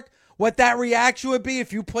York. What that reaction would be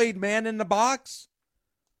if you played Man in the Box.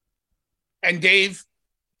 And Dave,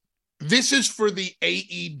 this is for the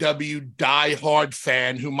AEW diehard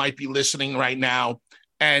fan who might be listening right now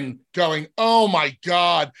and going, oh my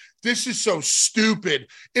God, this is so stupid.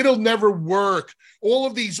 It'll never work. All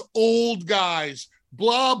of these old guys,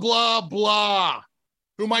 blah, blah, blah,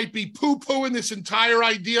 who might be poo-pooing this entire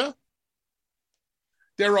idea.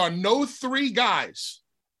 There are no 3 guys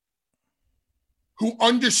who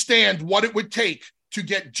understand what it would take to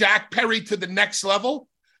get Jack Perry to the next level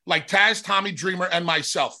like Taz, Tommy Dreamer, and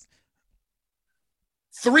myself.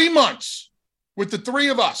 3 months with the 3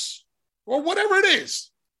 of us, or whatever it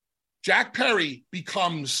is, Jack Perry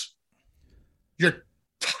becomes your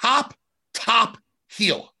top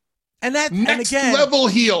heel. And that next and again, level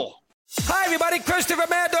heel. Hi, everybody. Christopher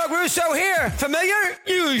Mad Dog Russo here. Familiar?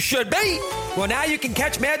 You should be. Well, now you can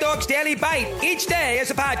catch Mad Dog's Daily Bite each day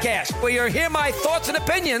as a podcast, where you'll hear my thoughts and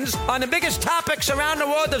opinions on the biggest topics around the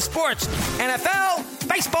world of sports. NFL,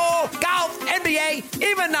 baseball, golf, NBA,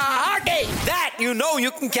 even the hockey. That you know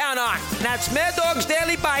you can count on. That's Mad Dog's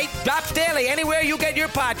Daily Bite. Drops daily anywhere you get your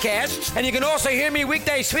podcasts. And you can also hear me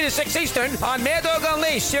weekdays 3 to 6 Eastern on Mad Dog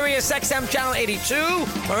Unleashed, Sirius XM Channel 82,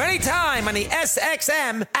 or anytime on the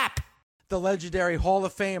SXM app. The legendary Hall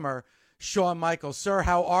of Famer, Shawn Michaels. Sir,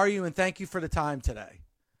 how are you? And thank you for the time today.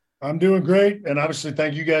 I'm doing great. And obviously,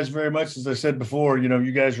 thank you guys very much. As I said before,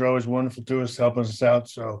 you guys are always wonderful to us, helping us out.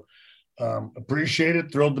 So appreciate it.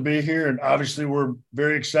 Thrilled to be here. And obviously, we're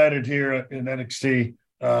very excited here in NXT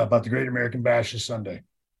about the Great American Bash this Sunday.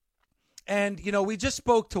 And, we just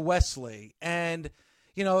spoke to Wesley. And,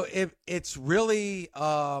 it's really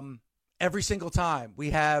every single time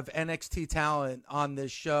we have NXT talent on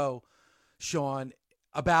this show, Shawn,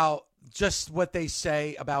 about just what they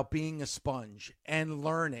say about being a sponge and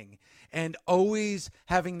learning and always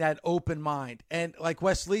having that open mind. And like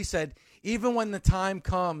Wesley said, even when the time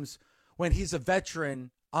comes when he's a veteran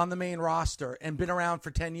on the main roster and been around for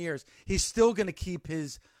 10 years, he's still going to keep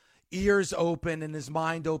his ears open and his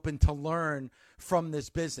mind open to learn from this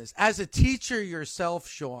business. As a teacher yourself,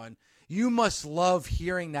 Shawn, you must love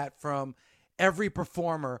hearing that from every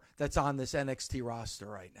performer that's on this NXT roster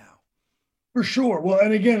right now. For sure. Well,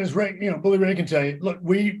 and again, as Ray, Bully Ray can tell you, look,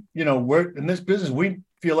 we're in this business, we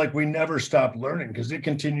feel like we never stop learning because it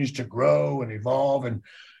continues to grow and evolve and,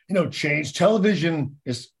 change. Television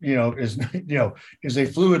is a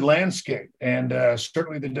fluid landscape. And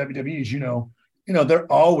certainly the WWEs,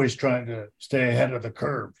 they're always trying to stay ahead of the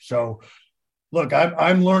curve. So look,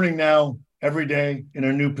 I'm learning now every day in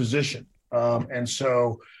a new position. And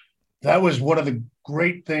so that was one of the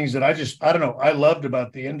great things that I loved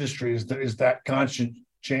about the industry is that constant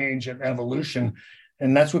change and evolution.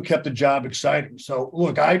 And that's what kept the job exciting. So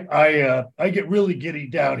look, I get really giddy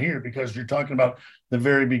down here because you're talking about the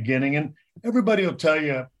very beginning, and everybody will tell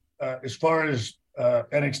you as far as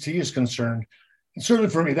NXT is concerned, and certainly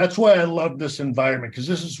for me, that's why I love this environment, because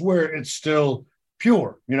this is where it's still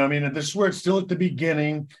pure. And this is where it's still at the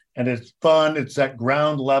beginning and it's fun. It's that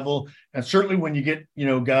ground level. And certainly when you get,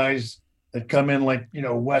 guys that come in like,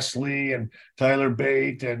 Wesley and Tyler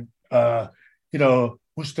Bate and,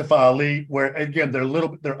 Mustafa Ali, where again,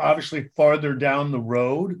 they're obviously farther down the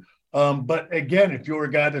road. But again, if you're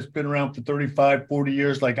a guy that's been around for 35, 40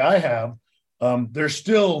 years, like I have, there's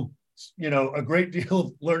still a great deal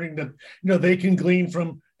of learning that, they can glean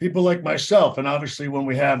from people like myself. And obviously when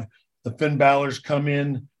we have the Finn Balor's come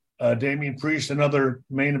in, Damian Priest, and other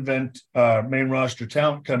main event, main roster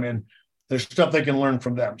talent come in, there's stuff they can learn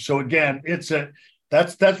from them. So again,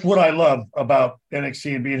 that's what I love about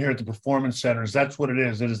NXT and being here at the Performance Centers. That's what it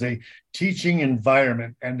is. It is a teaching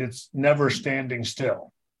environment, and it's never standing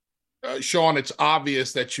still. Shawn, it's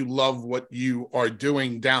obvious that you love what you are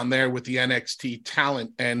doing down there with the NXT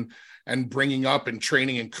talent and bringing up and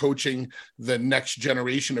training and coaching the next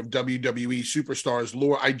generation of WWE superstars.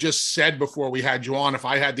 Laura, I just said before we had you on, if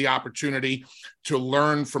I had the opportunity to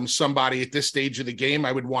learn from somebody at this stage of the game,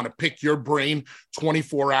 I would want to pick your brain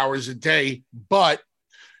 24 hours a day. But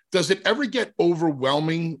does it ever get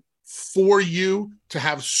overwhelming for you to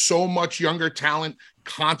have so much younger talent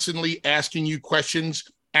constantly asking you questions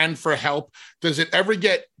and for help? Does it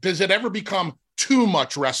ever become too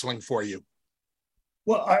much wrestling for you?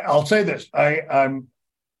 Well, I'll say this. I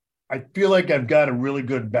feel like I've got a really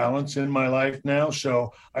good balance in my life now.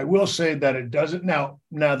 So I will say that it doesn't. Now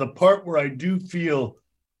the part where I do feel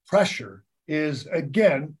pressure is,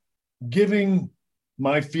 again, giving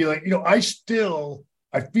my feeling, I feel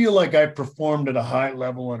like I performed at a high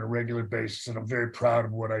level on a regular basis, and I'm very proud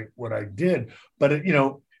of what I did. But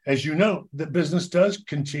as you know, the business does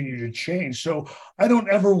continue to change. So I don't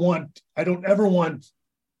ever want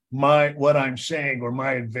what I'm saying or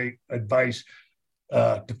my advice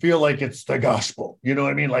to feel like it's the gospel. You know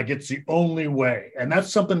what I mean? Like it's the only way. And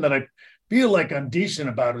that's something that I feel like I'm decent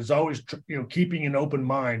about, is always, keeping an open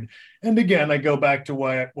mind. And again, I go back to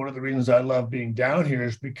why one of the reasons I love being down here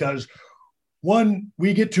is because, one,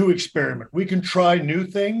 we get to experiment. We can try new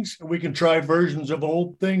things. We can try versions of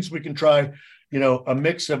old things. We can try, a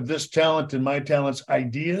mix of this talent and my talent's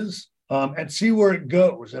ideas, and see where it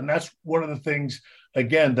goes. And that's one of the things,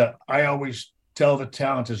 again, that I always tell the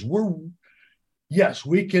talent is yes,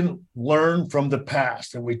 we can learn from the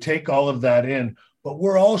past and we take all of that in, but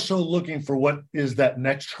we're also looking for what is that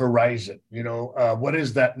next horizon, what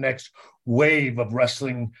is that next wave of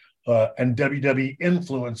wrestling and WWE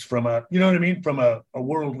influence from from a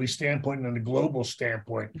worldly standpoint and a global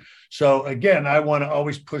standpoint. So again, I want to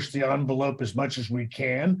always push the envelope as much as we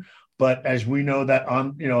can, but as we know that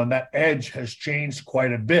and that edge has changed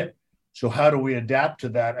quite a bit. So how do we adapt to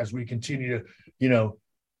that as we continue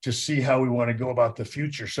to see how we want to go about the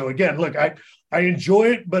future? So again, look, I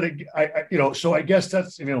enjoy it, but so I guess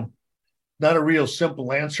that's, not a real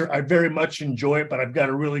simple answer. I very much enjoy it, but I've got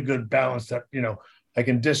a really good balance that, I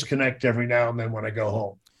can disconnect every now and then when I go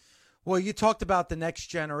home. Well, you talked about the next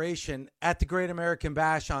generation. At the Great American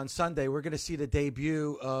Bash on Sunday, we're going to see the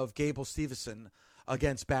debut of Gable Steveson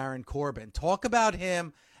against Baron Corbin. Talk about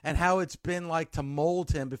him and how it's been like to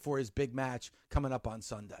mold him before his big match coming up on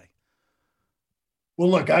Sunday. Well,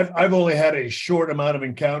 look, I've only had a short amount of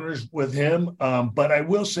encounters with him, but I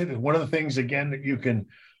will say that one of the things, again, that you can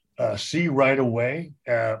see right away,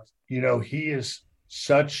 he is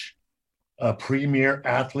such a premier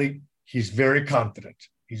athlete. He's very confident.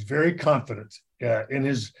 He's very confident in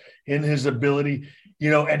his ability,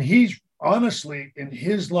 and he's honestly, in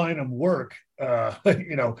his line of work,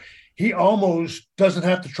 he almost doesn't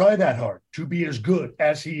have to try that hard to be as good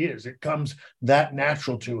as he is. It comes that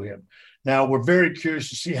natural to him. Now, we're very curious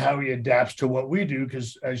to see how he adapts to what we do,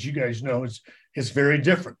 because as you guys know, it's very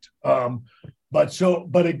different.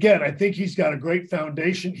 But again, I think he's got a great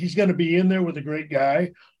foundation. He's going to be in there with a great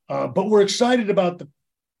guy. But we're excited about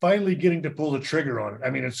finally getting to pull the trigger on it. I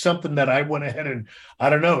mean, it's something that I went ahead and, I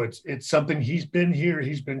don't know, it's something he's been here.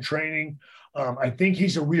 He's been training. I think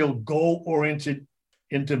he's a real goal-oriented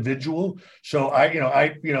individual. So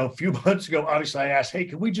a few months ago, obviously I asked, hey,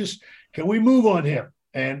 can we move on him?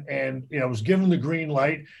 And was given the green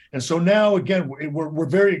light. And so now, again, we're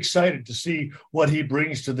very excited to see what he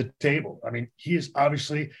brings to the table. I mean, he is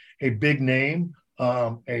obviously a big name,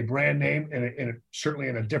 a brand name, and certainly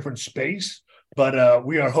in a different space. But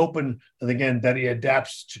we are hoping that, again, that he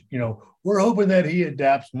adapts. We're hoping that he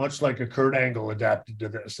adapts much like a Kurt Angle adapted to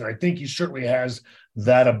this. And I think he certainly has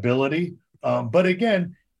that ability. But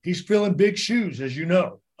again, he's filling big shoes, as you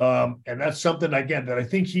know. And that's something, again, that I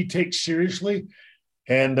think he takes seriously.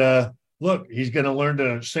 And look, he's going to learn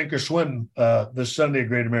to sink or swim this Sunday at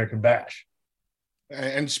Great American Bash.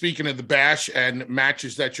 And speaking of the Bash and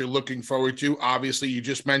matches that you're looking forward to, obviously you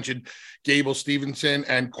just mentioned Gable Steveson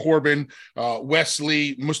and Corbin,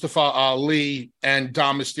 Wesley, Mustafa Ali, and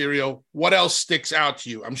Dom Mysterio. What else sticks out to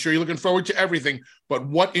you? I'm sure you're looking forward to everything, but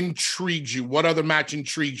what intrigues you? What other match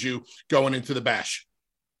intrigues you going into the Bash?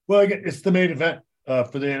 Well, again, it's the main event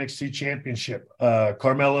for the NXT Championship.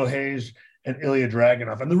 Carmelo Hayes and Ilya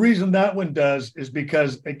Dragunov. And the reason that one does is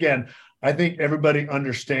because, again, I think everybody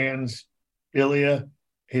understands Ilya,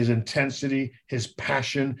 his intensity, his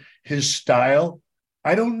passion, his style.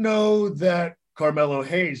 I don't know that Carmelo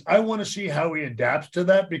Hayes, I want to see how he adapts to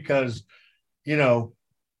that because, you know,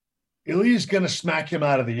 Ilya's going to smack him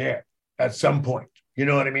out of the air at some point. You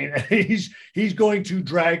know what I mean? He's going to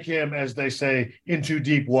drag him, as they say, into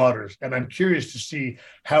deep waters. And I'm curious to see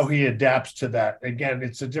how he adapts to that. Again,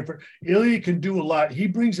 it's a different – Ilya can do a lot. He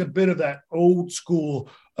brings a bit of that old school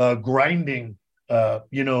grinding,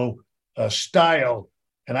 style.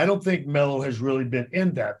 And I don't think Melo has really been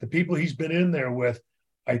in that. The people he's been in there with,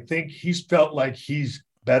 I think he's felt like he's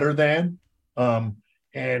better than.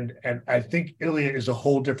 And I think Ilya is a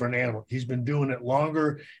whole different animal. He's been doing it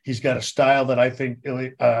longer. He's got a style that I think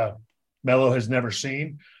Melo has never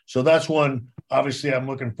seen. So that's one, obviously, I'm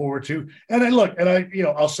looking forward to. And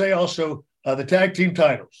I'll say also the tag team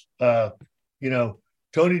titles.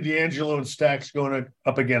 Tony D'Angelo and Stacks going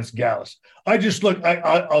up against Gallus.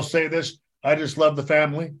 I'll say this. I just love the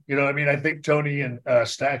family. You know what I mean? I think Tony and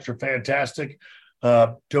Stacks are fantastic.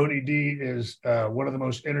 Tony D is one of the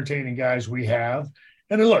most entertaining guys we have.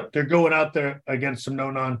 And look, they're going out there against some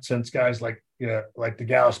no-nonsense guys like the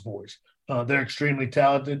Gallus boys. They're extremely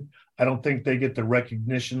talented. I don't think they get the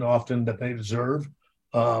recognition often that they deserve.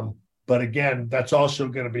 But again, that's also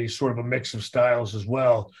going to be sort of a mix of styles as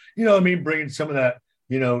well. You know what I mean? Bringing some of that,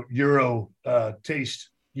 Euro taste,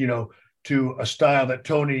 to a style that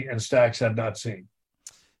Tony and Stacks have not seen.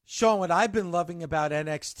 Shawn, what I've been loving about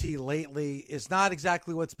NXT lately is not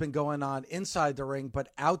exactly what's been going on inside the ring, but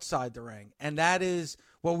outside the ring. And that is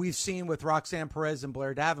what we've seen with Roxanne Perez and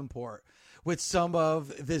Blair Davenport with some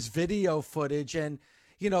of this video footage. And,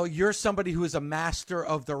 you're somebody who is a master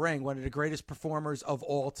of the ring, one of the greatest performers of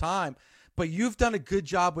all time. But you've done a good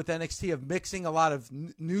job with NXT of mixing a lot of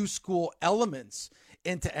new school elements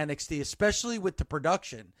into NXT, especially with the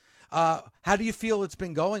production. How do you feel it's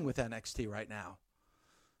been going with NXT right now?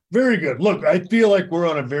 Very good. Look, I feel like we're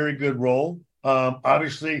on a very good roll.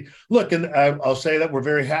 Obviously, look, and I'll say that we're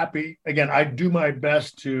very happy. Again, I do my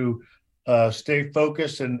best to stay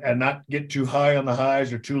focused and not get too high on the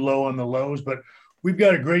highs or too low on the lows. But we've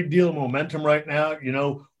got a great deal of momentum right now.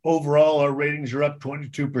 Overall, our ratings are up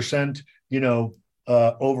 22%,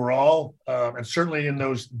 overall. And certainly in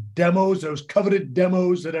those demos, those coveted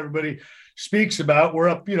demos that everybody speaks about, we're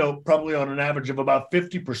up, probably on an average of about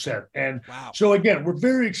 50%. And wow. So again, we're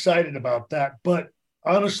very excited about that. But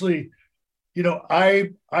honestly, I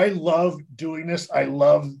love doing this. I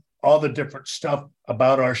love all the different stuff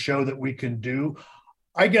about our show that we can do.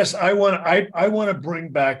 I guess I want to bring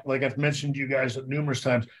back, like I've mentioned to you guys numerous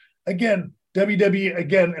times, again, WWE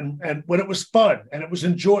again, and when it was fun and it was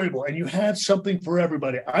enjoyable and you had something for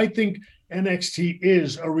everybody. I think NXT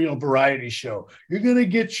is a real variety show. You're going to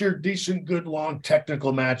get your decent, good, long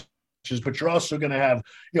technical matches, but you're also going to have,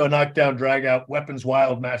 a knockdown, drag out, weapons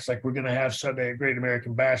wild match like we're going to have Sunday at Great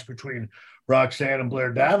American Bash between Roxanne and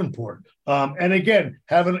Blair Davenport. And again,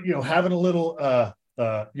 having a little,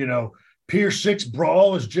 Pier 6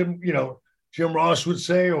 brawl, as Jim Ross would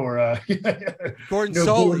say, or Gordon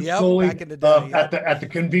Soley, back in the day, at the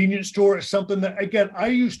convenience store is something that, again, I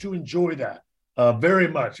used to enjoy that very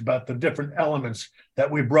much, about the different elements that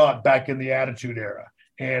we brought back in the Attitude Era,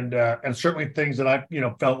 and certainly things that I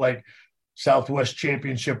felt like Southwest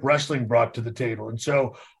Championship Wrestling brought to the table. And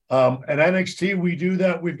so at NXT, we do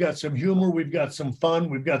that. We've got some humor, we've got some fun,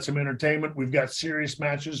 we've got some entertainment, we've got serious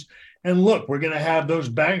matches, and look, we're going to have those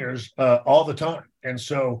bangers all the time. And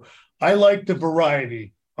so I like the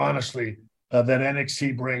variety, honestly, that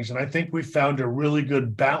NXT brings. And I think we've found a really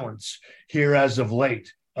good balance here as of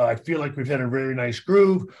late. I feel like we've had a very nice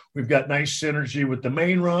groove. We've got nice synergy with the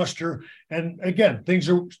main roster. And again, things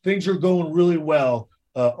are going really well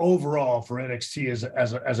overall for NXT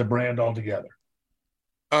as a brand altogether.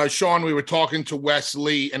 Shawn, we were talking to Wes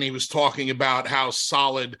Lee, and he was talking about how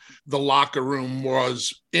solid the locker room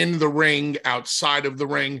was in the ring, outside of the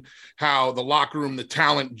ring, how the locker room, the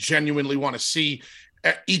talent genuinely want to see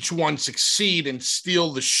each one succeed and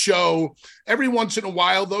steal the show. Every once in a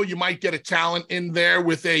while, though, you might get a talent in there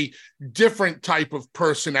with a different type of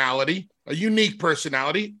personality, a unique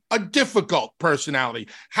personality, a difficult personality.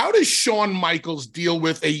 How does Shawn Michaels deal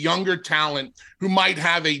with a younger talent who might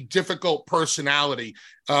have a difficult personality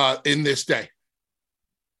in this day?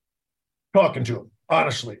 Talking to him,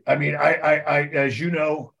 honestly. I mean, I as you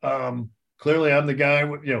know, clearly I'm the guy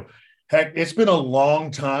with, heck, it's been a long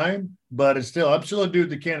time, but I'm still a dude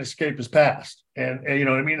that can't escape his past. And you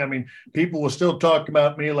know what I mean? I mean, people will still talk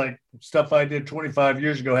about me like stuff I did 25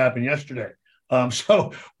 years ago happened yesterday.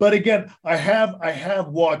 But again, I have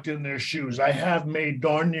walked in their shoes. I have made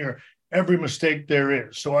darn near every mistake there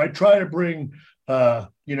is. So I try to bring, a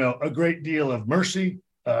great deal of mercy,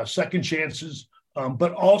 second chances,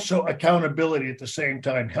 but also accountability at the same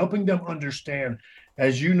time, helping them understand,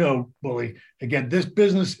 as you know, Bully, again, this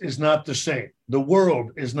business is not the same. The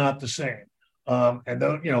world is not the same. And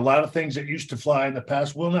though, a lot of things that used to fly in the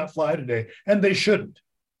past will not fly today, and they shouldn't.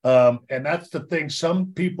 And that's the thing. Some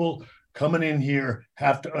people coming in here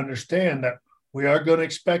have to understand that we are going to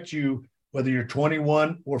expect you, whether you're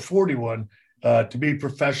 21 or 41, to be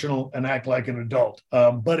professional and act like an adult.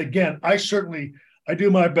 But again, I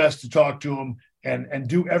do my best to talk to them and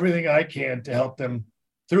do everything I can to help them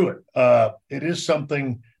through it. It is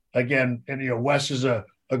something, again, and Wes is a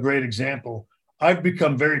great example. I've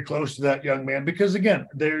become very close to that young man because, again,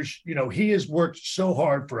 he has worked so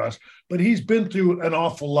hard for us, but he's been through an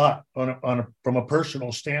awful lot from a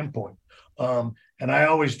personal standpoint. And I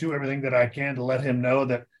always do everything that I can to let him know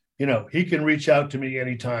that, he can reach out to me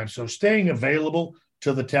anytime. So staying available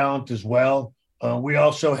to the talent as well. We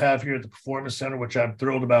also have here at the Performance Center, which I'm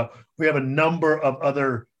thrilled about, we have a number of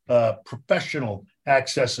other professional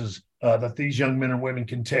accesses that these young men and women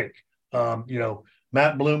can take.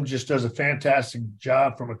 Matt Bloom just does a fantastic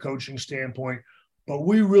job from a coaching standpoint, but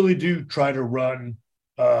we really do try to run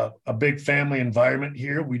a big family environment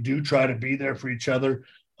here. We do try to be there for each other.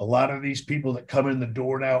 A lot of these people that come in the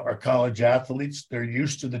door now are college athletes. They're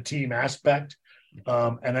used to the team aspect.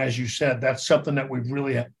 And as you said, that's something that we've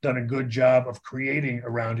really done a good job of creating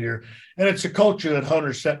around here. And it's a culture that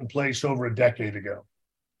Hunter set in place over a decade ago.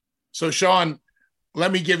 So, Shawn,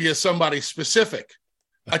 let me give you somebody specific.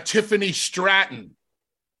 A Tiffany Stratton.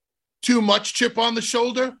 Too much chip on the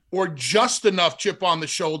shoulder or just enough chip on the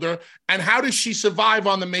shoulder? And how does she survive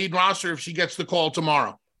on the main roster if she gets the call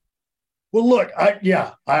tomorrow? Well, look,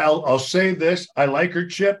 I'll say this. I like her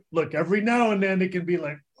chip. Look, every now and then it can be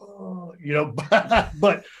like,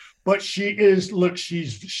 but she is, look,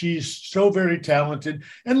 she's so very talented.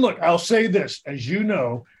 And look, I'll say this, as you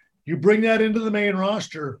know, you bring that into the main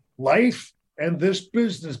roster, life and this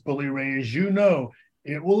business, Bully Ray, as you know,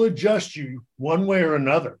 it will adjust you one way or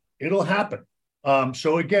another. It'll happen.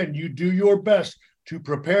 So again, you do your best to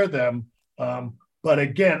prepare them. But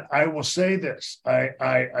again, I will say this.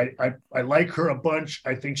 I like her a bunch.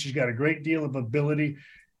 I think she's got a great deal of ability.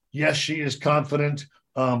 Yes, she is confident.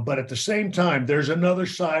 But at the same time, there's another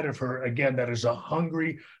side of her, again, that is a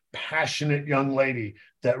hungry, passionate young lady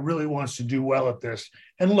that really wants to do well at this.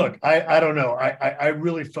 And look, I don't know. I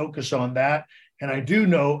really focus on that. And I do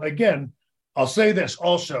know, again, I'll say this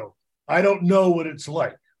also. I don't know what it's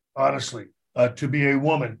like, honestly, to be a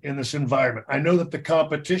woman in this environment. I know that the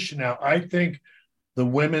competition now, I think the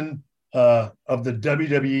women of the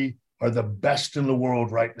WWE are the best in the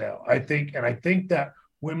world right now. I think that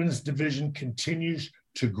women's division continues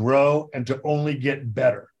to grow and to only get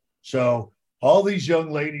better. So all these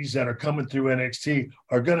young ladies that are coming through NXT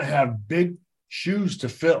are going to have big shoes to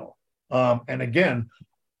fill. And again,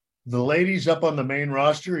 the ladies up on the main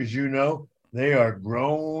roster, as you know, they are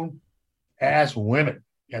grown-ass women,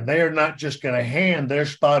 and they are not just going to hand their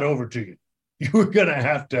spot over to you. You're going to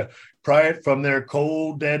have to pry it from their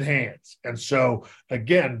cold, dead hands. And so,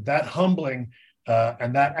 again, that humbling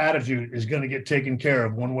and that attitude is going to get taken care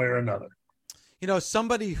of one way or another.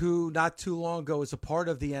 Somebody who not too long ago was a part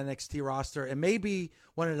of the NXT roster and maybe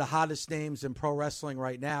one of the hottest names in pro wrestling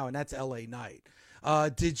right now, and that's LA Knight.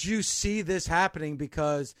 Did you see this happening?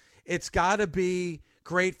 Because it's got to be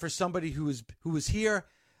great for somebody who was here,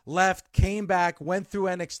 left, came back, went through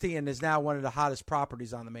NXT, and is now one of the hottest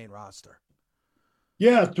properties on the main roster.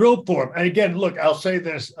 Yeah, thrilled for him. And again, look, I'll say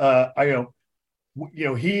this.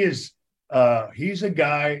 He is he's a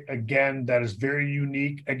guy, again, that is very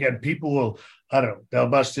unique. Again, people will, they'll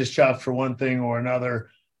bust his chops for one thing or another.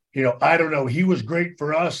 I don't know. He was great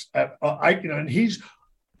for us. And I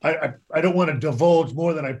don't want to divulge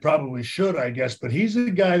more than I probably should, I guess, but he's a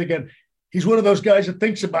guy, again, he's one of those guys that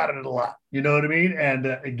thinks about it a lot. You know what I mean? And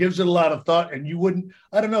it gives it a lot of thought. And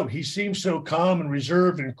I don't know. He seems so calm and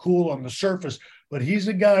reserved and cool on the surface, but he's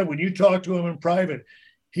a guy, when you talk to him in private,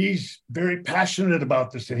 he's very passionate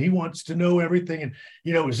about this and he wants to know everything. And,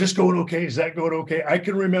 is this going okay? Is that going okay? I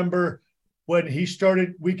can remember when he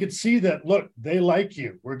started, we could see that, look, they like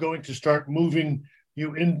you. We're going to start moving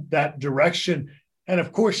you in that direction. And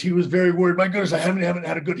of course he was very worried. My goodness, I haven't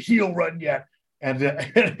had a good heel run yet. And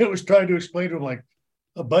it was trying to explain to him, like,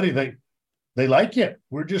 oh, buddy, they like you.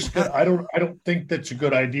 We're just good. I don't think that's a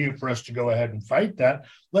good idea for us to go ahead and fight that.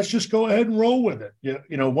 Let's just go ahead and roll with it.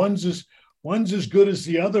 One's as good as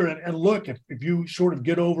the other. And look, if you sort of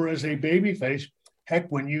get over as a babyface,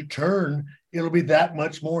 heck, when you turn it'll be that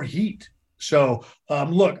much more heat. So,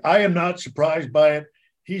 look, I am not surprised by it.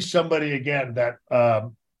 He's somebody, again,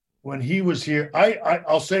 that when he was here,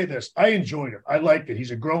 I'll say this, I enjoyed him. I liked it.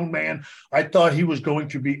 He's a grown man. I thought he was going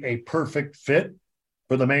to be a perfect fit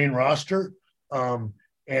for the main roster. And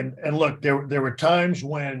look, there were times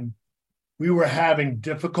when we were having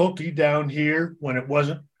difficulty down here, when it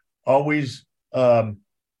wasn't always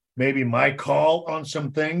maybe my call on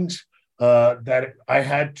some things, that I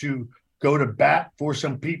had to go to bat for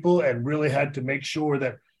some people and really had to make sure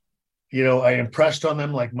that, I impressed on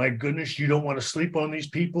them, like, my goodness, you don't want to sleep on these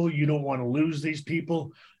people. You don't want to lose these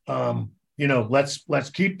people. Let's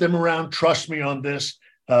keep them around. Trust me on this.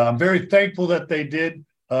 I'm very thankful that they did,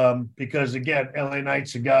 because, again, LA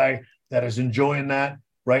Knight's a guy that is enjoying that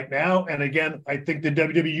right now. And again, I think the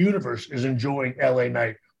WWE Universe is enjoying LA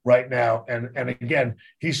Knight right now. And again,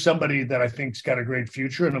 he's somebody that I think's got a great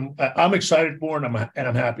future, and I'm excited for, and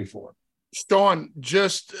I'm happy for him. Shawn,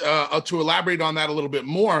 just to elaborate on that a little bit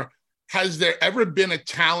more, has there ever been a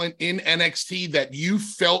talent in NXT that you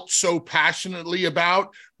felt so passionately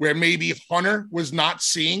about where maybe Hunter was not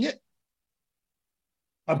seeing it?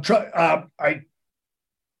 I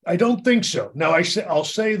don't think so. Now, I'll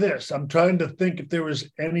say this. I'm trying to think if there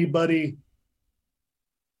was anybody.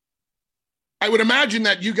 I would imagine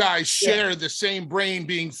that you guys share the same brain,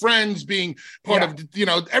 being friends, being part of,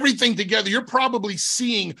 everything together. You're probably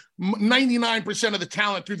seeing 99% of the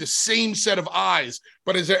talent through the same set of eyes.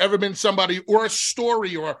 But has there ever been somebody or a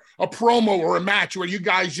story or a promo or a match where you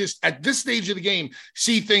guys just at this stage of the game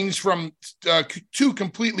see things from two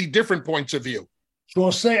completely different points of view? So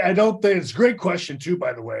I'll say, I don't think it's a great question too,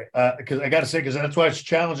 by the way, because I got to say, because that's why it's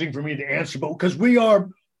challenging for me to answer, but because we are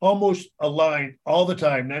almost aligned all the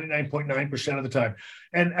time, 99.9% of the time.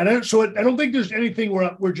 And I don't think there's anything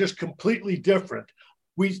where we're just completely different.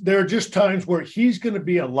 There are just times where he's going to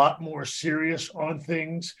be a lot more serious on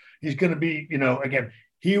things. He's going to be, again,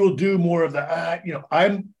 he will do more of the,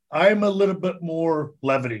 I'm a little bit more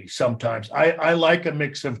levity sometimes. I like a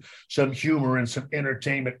mix of some humor and some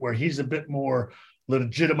entertainment, where he's a bit more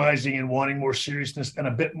legitimizing and wanting more seriousness and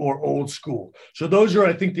a bit more old school. So those are,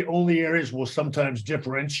 I think, the only areas we'll sometimes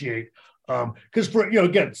differentiate. Because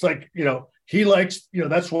again, it's like, he likes,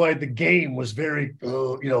 that's why the game was very,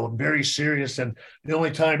 very serious. And the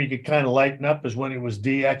only time he could kind of lighten up is when he was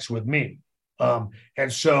DX with me.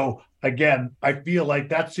 And so, again, I feel like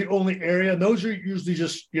that's the only area. And those are usually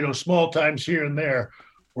just, small times here and there,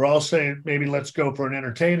 where I'll say, maybe let's go for an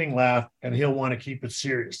entertaining laugh, and he'll want to keep it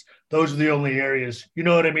serious. Those are the only areas, you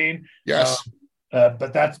know what I mean? Yes.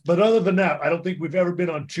 But other than that, I don't think we've ever been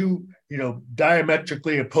on two,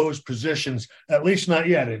 diametrically opposed positions, at least not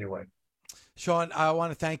yet anyway. Shawn, I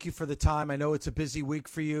want to thank you for the time. I know it's a busy week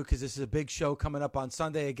for you because this is a big show coming up on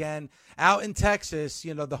Sunday again out in Texas,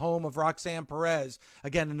 the home of Roxanne Perez.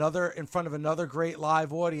 Again, in front of another great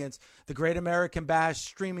live audience, the Great American Bash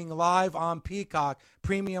streaming live on Peacock,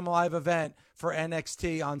 premium live event for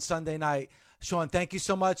NXT on Sunday night. Shawn, thank you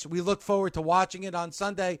so much. We look forward to watching it on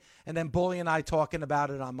Sunday, and then Bully and I talking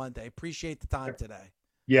about it on Monday. Appreciate the time today.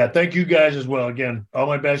 Yeah, thank you guys as well. Again, all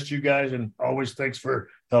my best to you guys, and always thanks for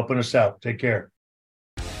helping us out. Take care.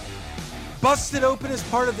 Busted Open is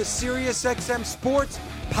part of the SiriusXM Sports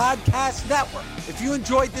Podcast Network. If you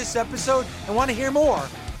enjoyed this episode and want to hear more,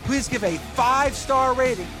 please give a 5-star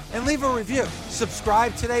rating and leave a review.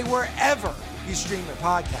 Subscribe today wherever you stream your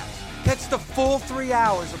podcast. Catch the full 3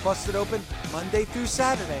 hours of Busted Open Monday through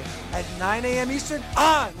Saturday at 9 a.m. Eastern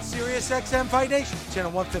on SiriusXM Fight Nation,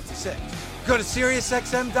 channel 156. Go to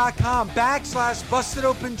SiriusXM.com/Busted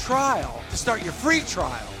Open Trial to start your free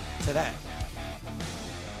trial today.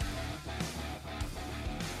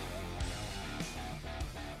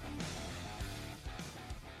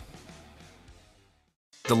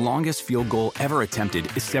 The longest field goal ever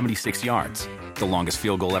attempted is 76 yards. The longest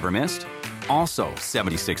field goal ever missed? Also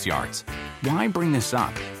 76 yards. Why bring this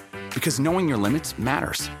up? Because knowing your limits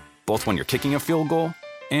matters, both when you're kicking a field goal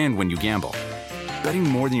and when you gamble. Betting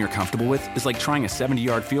more than you're comfortable with is like trying a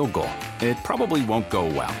 70-yard field goal. It probably won't go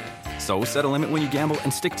well. So set a limit when you gamble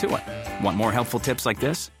and stick to it. Want more helpful tips like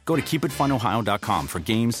this? Go to keepitfunohio.com for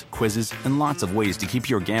games, quizzes, and lots of ways to keep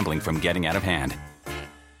your gambling from getting out of hand.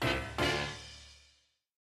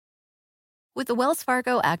 With the Wells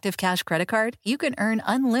Fargo Active Cash Credit Card, you can earn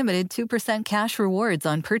unlimited 2% cash rewards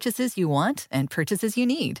on purchases you want and purchases you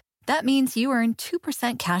need. That means you earn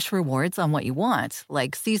 2% cash rewards on what you want,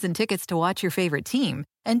 like season tickets to watch your favorite team,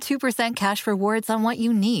 and 2% cash rewards on what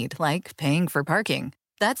you need, like paying for parking.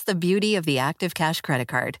 That's the beauty of the Active Cash Credit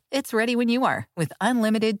Card. It's ready when you are, with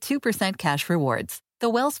unlimited 2% cash rewards.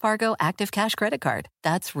 The Wells Fargo Active Cash Credit Card.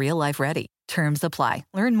 That's real life ready. Terms apply.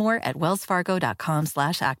 Learn more at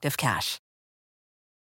wellsfargo.com/activecash.